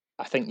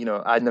think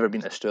I'd never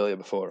been to Australia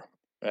before,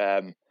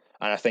 and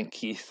I think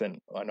Keith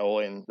and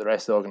Ollie and the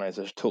rest of the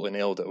organisers totally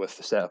nailed it with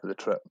the setup of the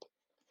trip.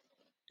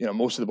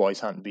 Most of the boys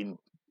hadn't been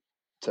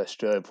to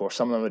Australia before.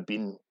 Some of them had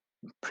been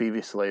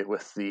previously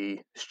with the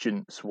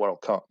Students'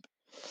 World Cup,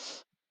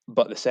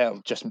 but the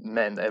setup just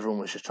meant that everyone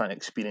was just trying to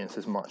experience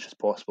as much as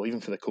possible,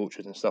 even for the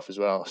coaches and stuff as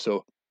well.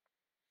 So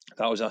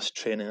that was us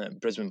training at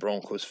Brisbane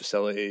Broncos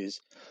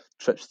facilities,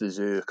 trips to the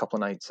zoo, a couple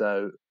of nights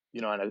out,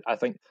 and I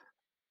think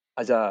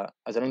as an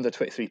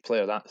under-23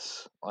 player,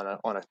 that's on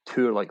a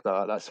tour like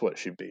that, that's what it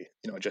should be.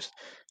 Just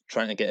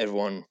trying to get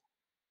everyone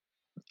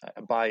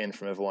a buy-in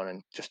from everyone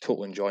and just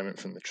total enjoyment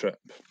from the trip,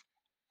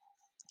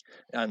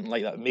 and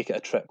like that, make it a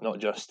trip, not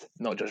just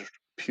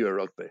pure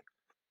rugby.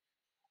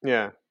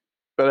 Yeah,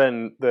 but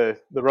then the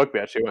rugby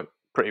actually went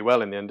pretty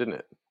well in the end, didn't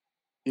it?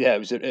 Yeah, it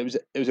was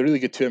a really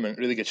good tournament,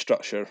 really good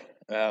structure.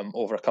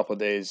 Over a couple of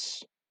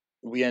days,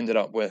 we ended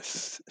up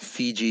with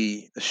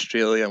Fiji,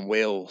 Australia, and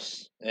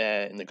Wales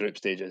in the group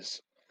stages.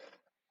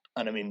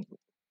 And I mean,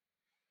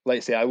 like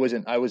I say, I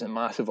wasn't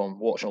massive on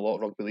watching a lot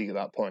of rugby league at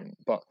that point,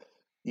 but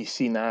you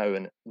see now,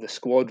 and the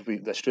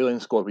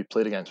Australian squad we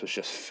played against was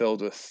just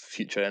filled with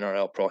future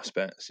NRL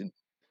prospects. And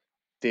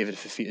David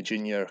Fifita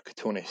Jr.,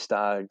 Tony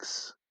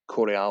Staggs,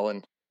 Corey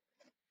Allen,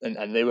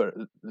 and they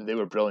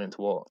were brilliant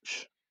to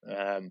watch.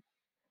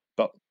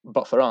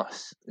 But for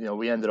us,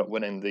 we ended up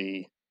winning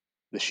the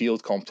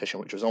Shield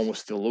competition, which was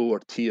almost the lower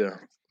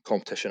tier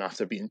competition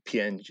after beating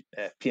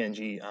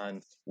PNG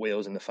and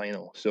Wales in the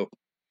final. So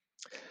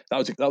that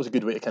was a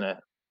good way to kind of,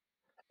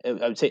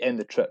 I would say, end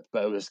the trip,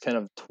 but it was kind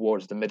of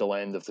towards the middle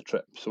end of the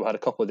trip. So we had a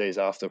couple of days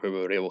after where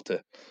we were able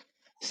to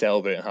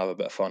celebrate and have a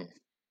bit of fun.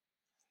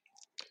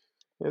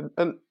 Yeah,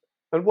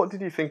 and what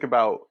did you think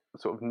about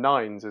sort of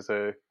nines as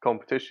a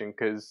competition?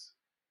 Because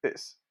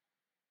it's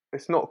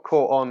not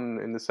caught on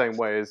in the same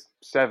way as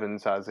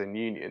sevens has in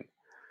Union.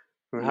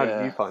 I mean, how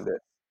did you find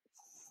it?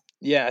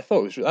 Yeah, I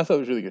thought it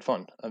was really good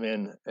fun. I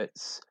mean,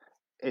 it's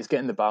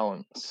getting the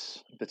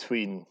balance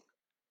between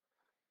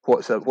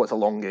what's a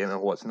long game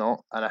and what's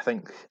not, and I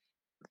think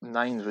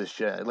nines was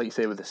just, like you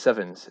say, with the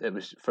sevens, it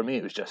was, for me,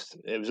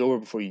 it was over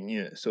before you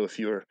knew it. So if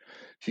you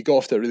got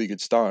off to a really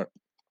good start,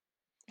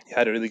 you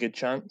had a really good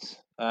chance.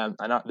 And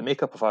the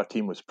makeup of our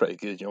team was pretty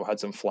good. We had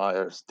some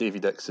flyers. Davy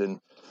Dixon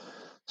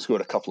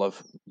scored a couple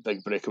of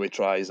big breakaway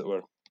tries that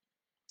would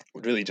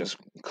really just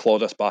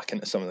clawed us back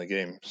into some of the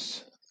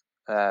games.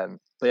 But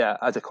yeah,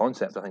 as a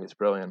concept, I think it's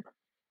brilliant.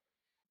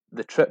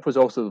 The trip was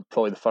also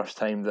probably the first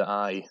time that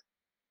I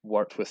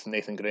worked with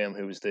Nathan Graham,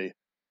 who's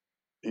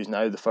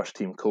now the first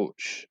team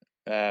coach.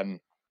 And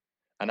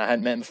I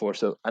hadn't met him before,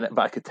 but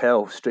I could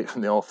tell straight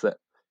from the off that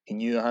he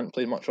knew I hadn't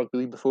played much rugby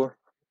league before,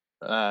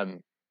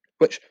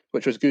 which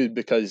was good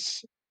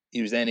because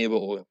he was then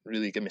able to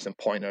really give me some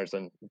pointers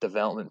and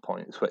development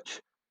points, which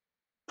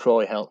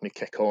probably helped me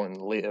kick on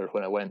later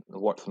when I went and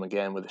worked with him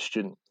again with the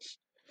students.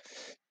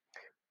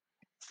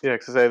 Yeah,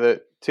 because I say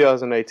that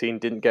 2018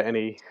 didn't get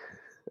any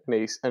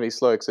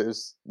slow because it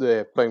was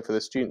they're playing for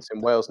the students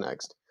in Wales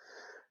next.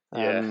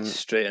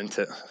 Straight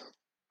into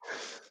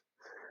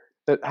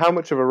it. How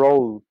much of a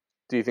role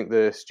do you think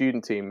the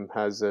student team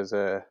has as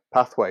a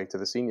pathway to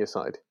the senior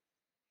side?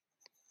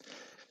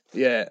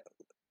 Yeah,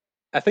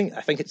 I think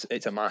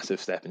it's a massive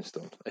stepping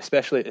stone,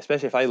 especially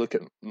if I look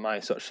at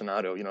my sort of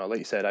scenario. Like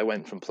you said, I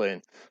went from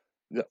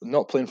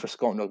not playing for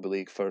Scotland Rugby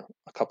League for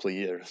a couple of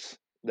years.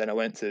 Then I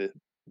went to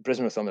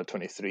Brisbane with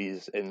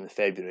under-23s in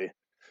February.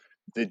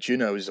 The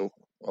June, I was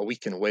a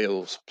week in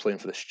Wales playing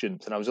for the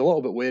students, and I was a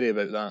little bit wary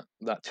about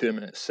that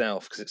tournament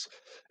itself because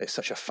it's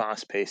such a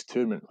fast-paced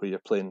tournament where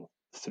you're playing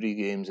 3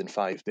 games in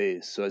 5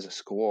 days. So as a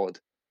squad,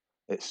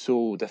 it's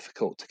so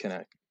difficult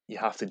to you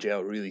have to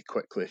gel really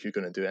quickly if you're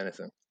going to do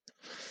anything.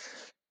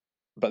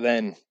 But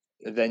then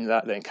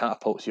that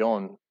catapults you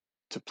on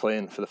to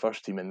playing for the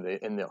first team in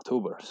the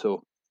October.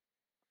 So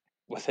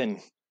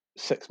within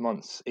 6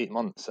 months, 8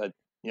 months, I'd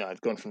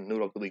gone from no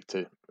rugby league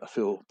to a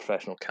full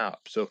professional cap.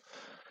 So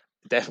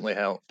it definitely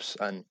helps,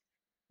 and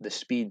the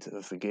speed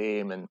of the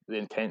game and the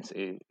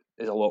intensity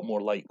is a lot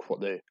more like what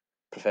the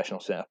professional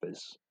setup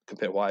is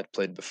compared to what I'd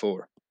played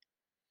before.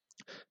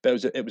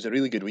 But it was a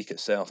really good week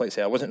itself. Like I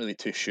say, I wasn't really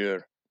too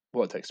sure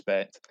what to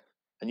expect.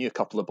 I knew a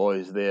couple of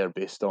boys there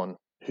based on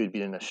who'd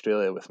been in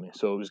Australia with me,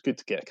 so it was good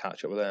to get a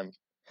catch up with them.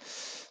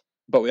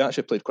 But we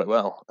actually played quite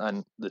well,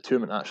 and the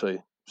tournament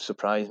actually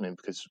surprised me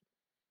because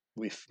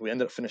we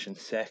ended up finishing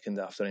second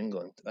after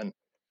England, and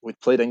we'd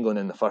played England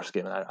in the first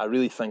game. And I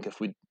really think if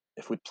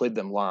we'd played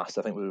them last,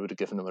 I think we would have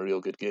given them a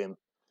real good game.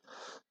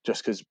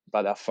 Just because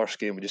by that first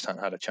game we just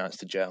hadn't had a chance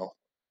to gel.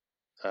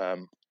 But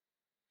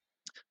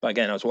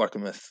again, I was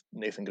working with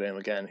Nathan Graham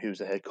again, who was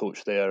the head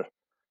coach there,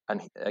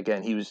 and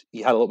again he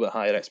had a little bit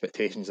higher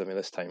expectations of me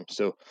this time.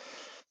 So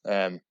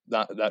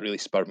that really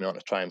spurred me on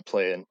to try and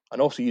play and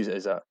also use it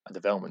as a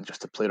development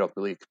just to play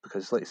rugby league,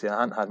 because like I say,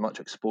 I hadn't had much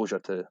exposure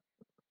to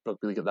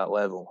rugby league at that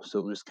level, so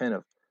it was kind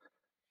of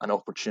an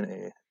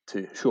opportunity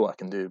to show what I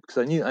can do, because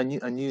I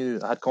knew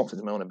I had confidence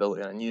in my own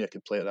ability and I knew I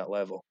could play at that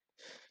level.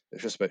 It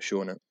was just about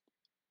showing it.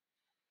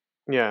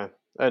 Yeah,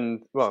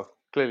 and well,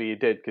 clearly you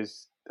did,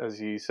 because as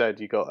you said,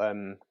 you got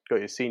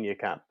your senior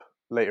cap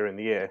later in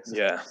the year. So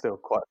Yeah, still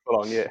quite a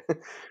full on year.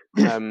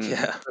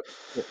 yeah.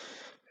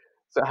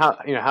 So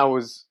how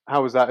was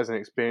that as an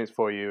experience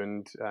for you,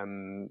 and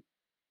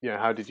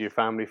how did your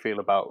family feel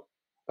about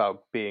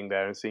about being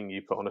there and seeing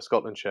you put on a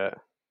Scotland shirt?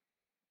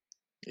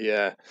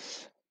 Yeah,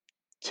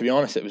 to be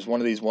honest, it was one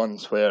of these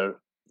ones where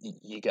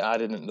you get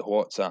added into the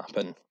WhatsApp,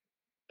 and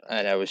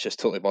I was just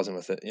totally buzzing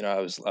with it. I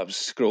was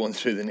scrolling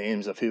through the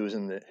names of who was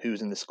in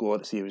the squad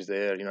to see who was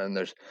there. And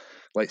there's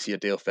like your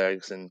Dale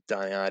Ferguson,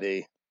 Danny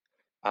Addy,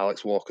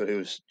 Alex Walker, who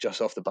was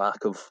just off the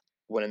back of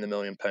winning the £1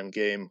 million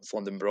game with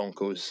London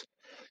Broncos.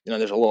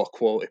 There's a lot of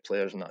quality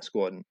players in that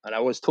squad, and I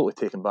was totally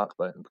taken back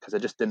by it because I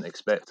just didn't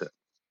expect it.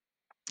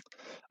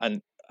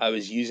 And I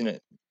was using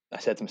it. I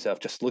said to myself,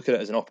 just look at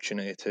it as an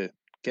opportunity to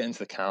get into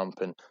the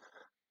camp and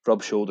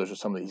rub shoulders with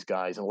some of these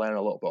guys and learn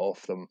a little bit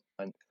off them,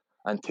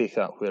 and take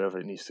that wherever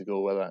it needs to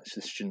go, whether that's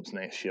the students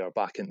next year or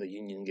back into the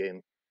union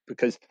game.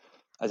 Because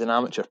as an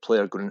amateur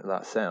player going into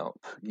that setup,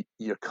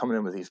 you're coming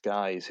in with these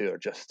guys who are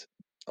just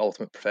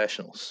ultimate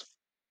professionals.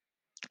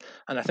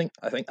 And I think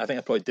I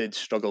probably did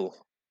struggle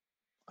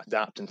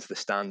adapting to the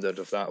standard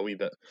of that a wee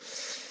bit.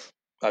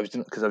 I was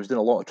doing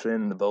a lot of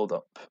training in the build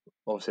up.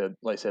 Obviously,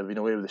 like I said, I've been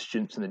away with the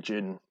students in the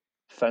June.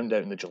 Found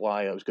out in the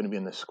July I was going to be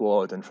in the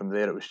squad, and from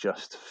there it was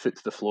just foot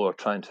to the floor,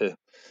 trying to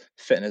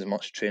fit in as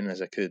much training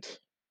as I could.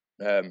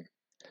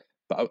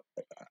 But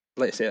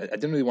like I say, I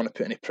didn't really want to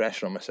put any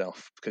pressure on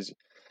myself because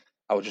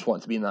I would just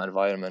want to be in that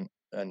environment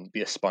and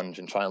be a sponge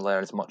and try and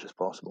learn as much as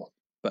possible.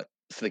 But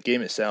for the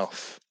game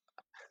itself,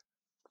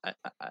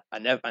 I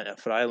never,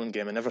 for Ireland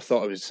game, I never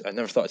thought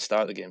I'd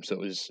start the game, so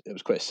it was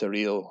quite a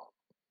surreal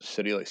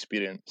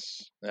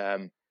experience.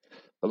 But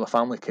my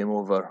family came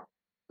over,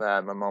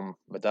 my mum,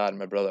 my dad, and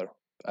my brother,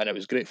 and it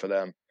was great for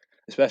them,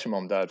 especially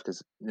mum and dad,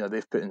 because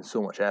they've put in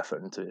so much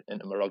effort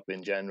into my rugby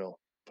in general.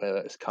 Whether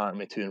it's carting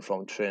me to and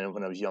from training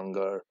when I was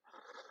younger,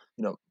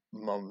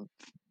 mum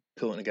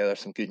pulling together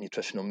some good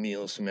nutritional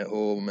meals for me at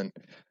home,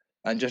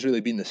 and just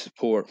really being the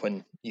support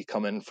when you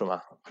come in from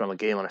a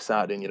game on a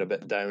Saturday and you're a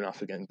bit down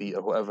after getting beat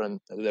or whatever, and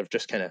they've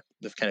kind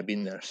of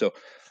been there. So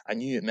I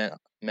knew it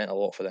meant a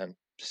lot for them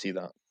to see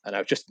that, and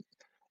it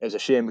was a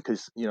shame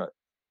because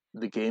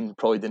the game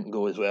probably didn't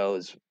go as well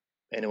as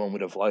anyone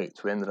would have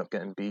liked. We ended up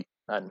getting beat,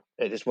 and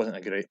it just wasn't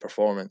a great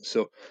performance.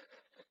 So,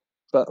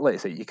 but like I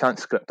say, you can't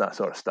script that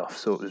sort of stuff.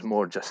 So it was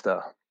more just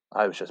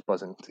I was just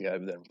buzzing to get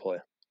out there and play.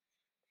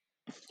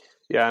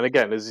 Yeah, and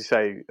again, as you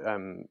say,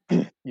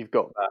 you've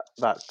got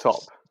that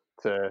top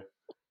to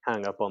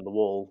hang up on the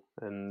wall,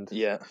 and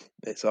yeah,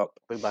 it's up.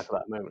 Look back at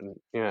that moment.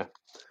 Yeah,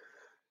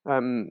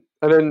 and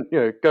then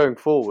going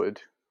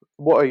forward,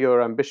 what are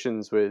your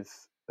ambitions with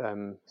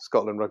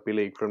Scotland Rugby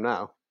League from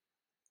now?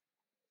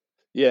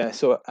 Yeah,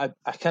 so I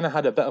kind of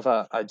had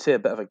I'd say a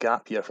bit of a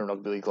gap year from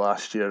rugby league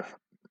last year.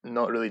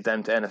 Not really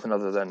down to anything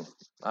other than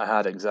I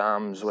had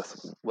exams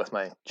with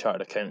my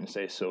chartered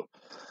accountancy, so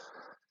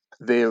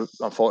they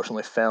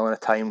unfortunately fell in a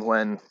time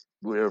when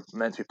we were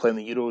meant to be playing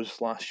the Euros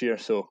last year.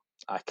 So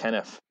I kind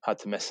of had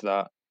to miss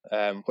that,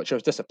 which I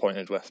was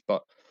disappointed with.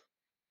 But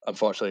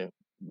unfortunately,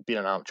 being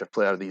an amateur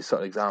player, these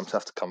sort of exams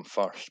have to come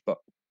first. But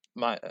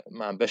my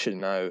ambition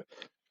now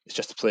is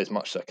just to play as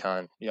much as I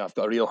can. I've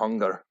got a real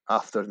hunger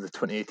after the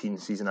 2018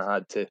 season I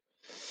had to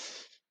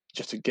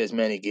get as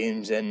many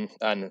games in,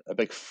 and a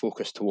big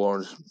focus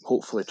towards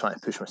hopefully trying to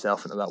push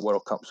myself into that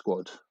World Cup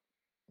squad,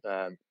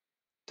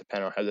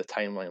 depending on how the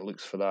timeline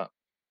looks for that.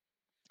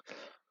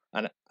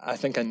 And I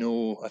think I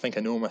know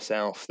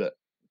myself that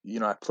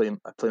I play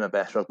my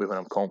best rugby when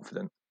I'm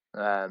confident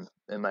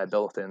in my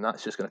ability, and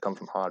that's just going to come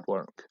from hard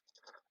work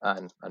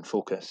and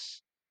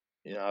focus.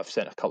 I've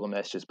sent a couple of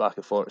messages back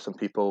and forth to some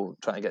people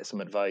trying to get some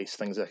advice,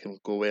 things I can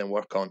go away and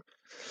work on.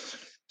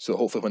 So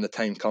hopefully, when the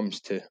time comes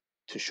to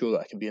show that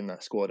I can be in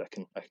that squad, I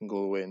can go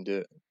away and do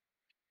it.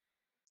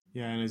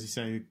 Yeah, and as you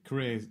say,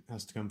 career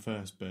has to come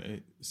first, but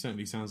it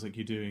certainly sounds like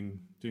you're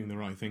doing the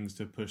right things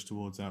to push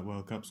towards that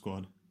World Cup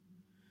squad.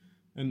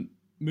 And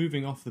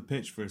moving off the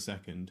pitch for a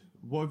second,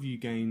 what have you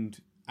gained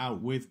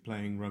out with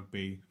playing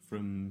rugby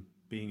from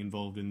being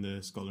involved in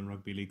the Scotland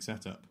Rugby League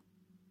setup?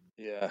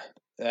 Yeah,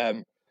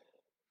 to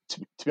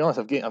be honest,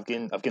 I've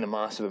gained a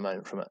massive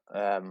amount from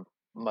it.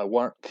 My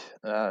work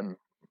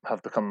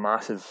have become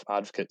massive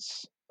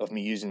advocates of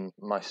me using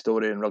my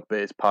story in rugby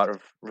as part of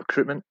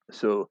recruitment.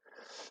 So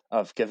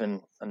I've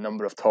given a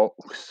number of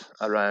talks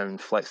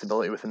around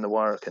flexibility within the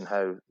work and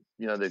how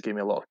they gave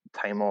me a lot of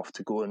time off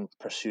to go and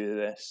pursue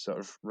this sort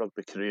of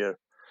rugby career,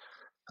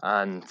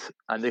 and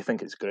they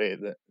think it's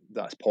great that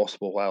that's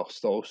possible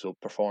whilst also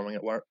performing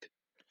at work.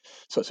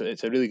 So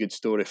it's a really good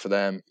story for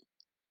them,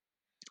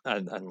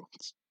 and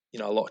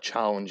a lot of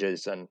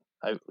challenges and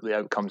the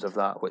outcomes of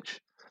that, which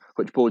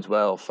bodes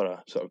well for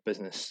a sort of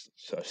business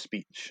sort of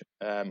speech.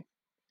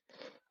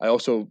 I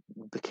also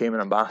became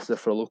an ambassador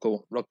for a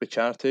local rugby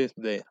charity,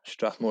 the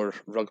Strathmore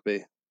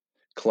Rugby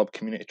Club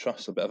Community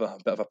Trust. A bit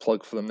of a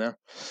plug for them there.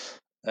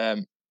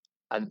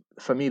 And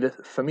for me,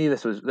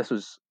 this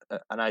was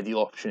an ideal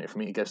opportunity for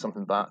me to give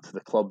something back to the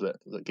club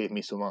that gave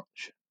me so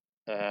much.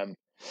 So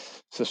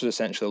this was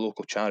essentially a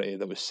local charity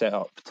that was set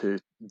up to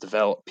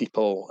develop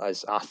people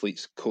as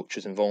athletes,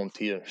 coaches, and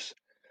volunteers,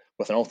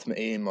 with an ultimate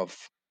aim of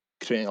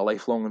creating a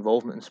lifelong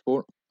involvement in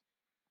sport.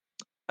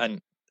 And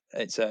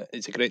it's a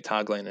great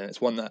tagline, and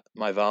it's one that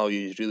my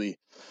values really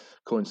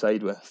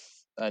coincide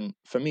with. And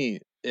for me,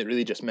 it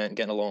really just meant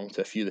getting along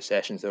to a few of the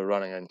sessions they were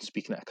running and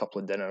speaking at a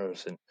couple of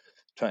dinners and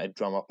trying to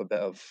drum up a bit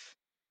of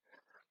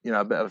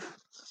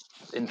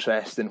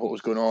interest in what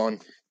was going on.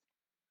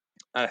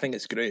 And I think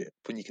it's great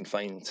when you can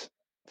find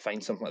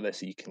something like this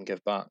that you can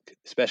give back,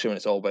 especially when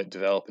it's all about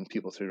developing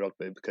people through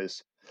rugby,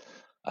 because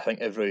I think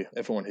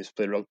everyone who's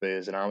played rugby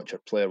as an amateur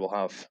player will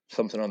have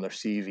something on their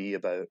CV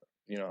about,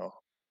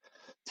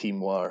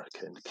 teamwork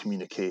and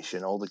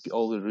communication, all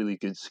the really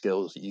good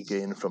skills that you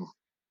gain from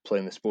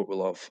playing the sport we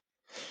love.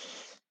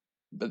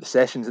 But the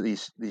sessions that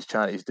these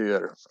charities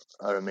do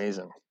are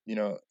amazing.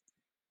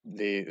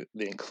 They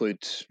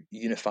include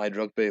unified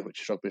rugby,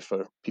 which is rugby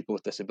for people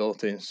with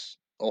disabilities,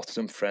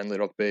 autism friendly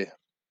rugby,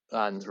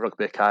 and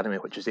rugby academy,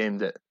 which is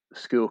aimed at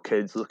school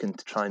kids looking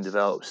to try and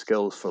develop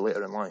skills for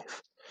later in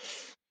life.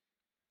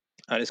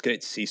 And it's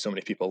great to see so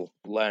many people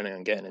learning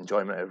and getting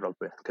enjoyment out of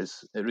rugby,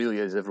 because it really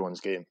is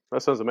everyone's game.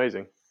 That sounds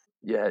amazing.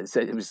 Yeah,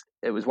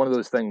 it was one of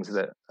those things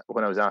that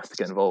when I was asked to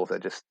get involved, I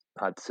just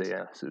had to say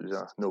yes. It was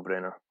a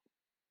no-brainer.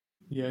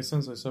 Yeah, it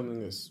sounds like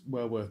something that's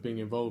well worth being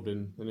involved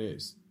in, and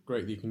it's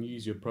great that you can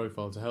use your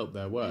profile to help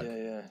their work.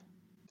 Yeah.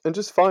 And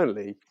just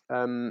finally,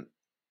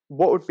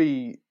 what would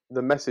be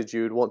the message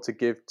you would want to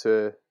give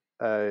to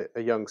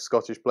a young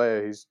Scottish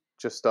player who's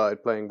just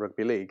started playing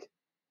rugby league?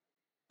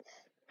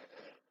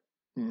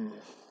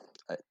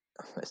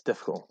 It's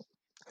difficult.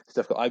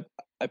 I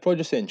probably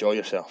just say enjoy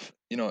yourself.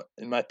 In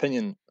my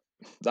opinion,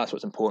 that's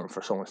what's important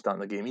for someone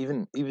starting the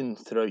game. Even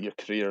throughout your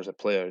career as a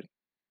player,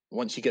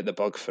 once you get the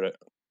bug for it,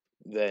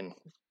 then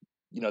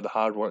the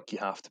hard work you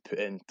have to put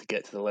in to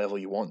get to the level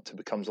you want to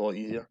becomes a lot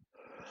easier.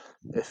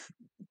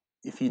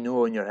 If you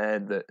know in your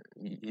head that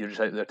you're just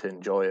out there to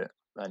enjoy it,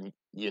 and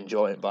you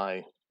enjoy it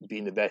by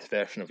being the best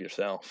version of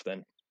yourself,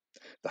 then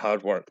the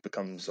hard work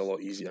becomes a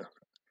lot easier.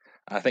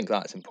 I think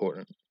that's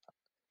important.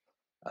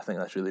 I think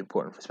that's really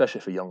important,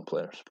 especially for young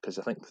players, because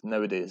I think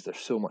nowadays there's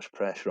so much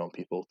pressure on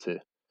people to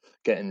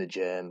get in the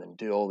gym and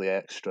do all the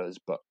extras,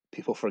 but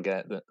people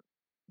forget that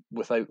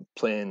without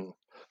playing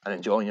and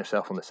enjoying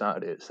yourself on the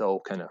Saturday, it's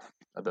all kind of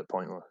a bit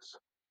pointless.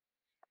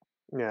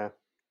 Yeah.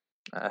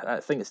 I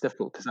think it's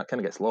difficult because that kind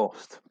of gets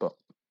lost, but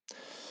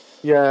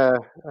yeah,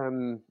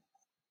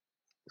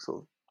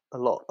 sort of a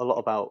lot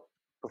about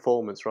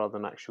performance rather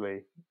than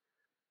actually,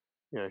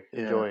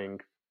 enjoying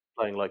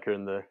playing like you're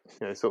in the,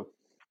 sort of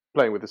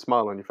playing with a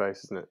smile on your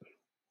face, isn't it?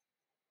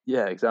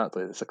 Yeah,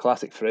 exactly. It's a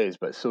classic phrase,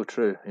 but it's so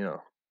true.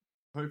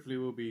 Hopefully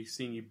we'll be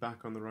seeing you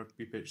back on the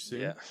rugby pitch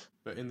soon. Yeah.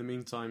 But in the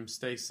meantime,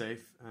 stay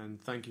safe,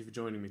 and thank you for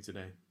joining me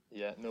today.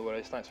 Yeah, no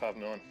worries. Thanks for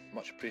having me on.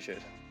 Much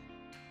appreciated.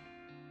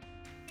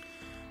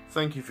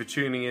 Thank you for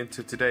tuning in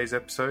to today's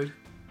episode.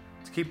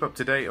 To keep up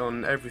to date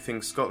on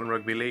everything Scotland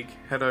Rugby League,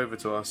 head over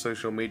to our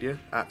social media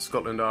at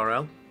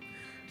ScotlandRL.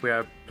 We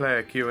have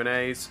player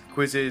Q&As,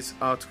 quizzes,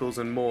 articles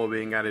and more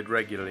being added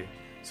regularly,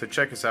 so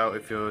check us out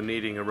if you're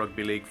needing a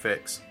rugby league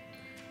fix.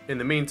 In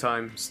the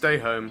meantime, stay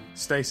home,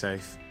 Stay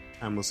safe,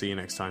 and we'll see you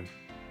next time.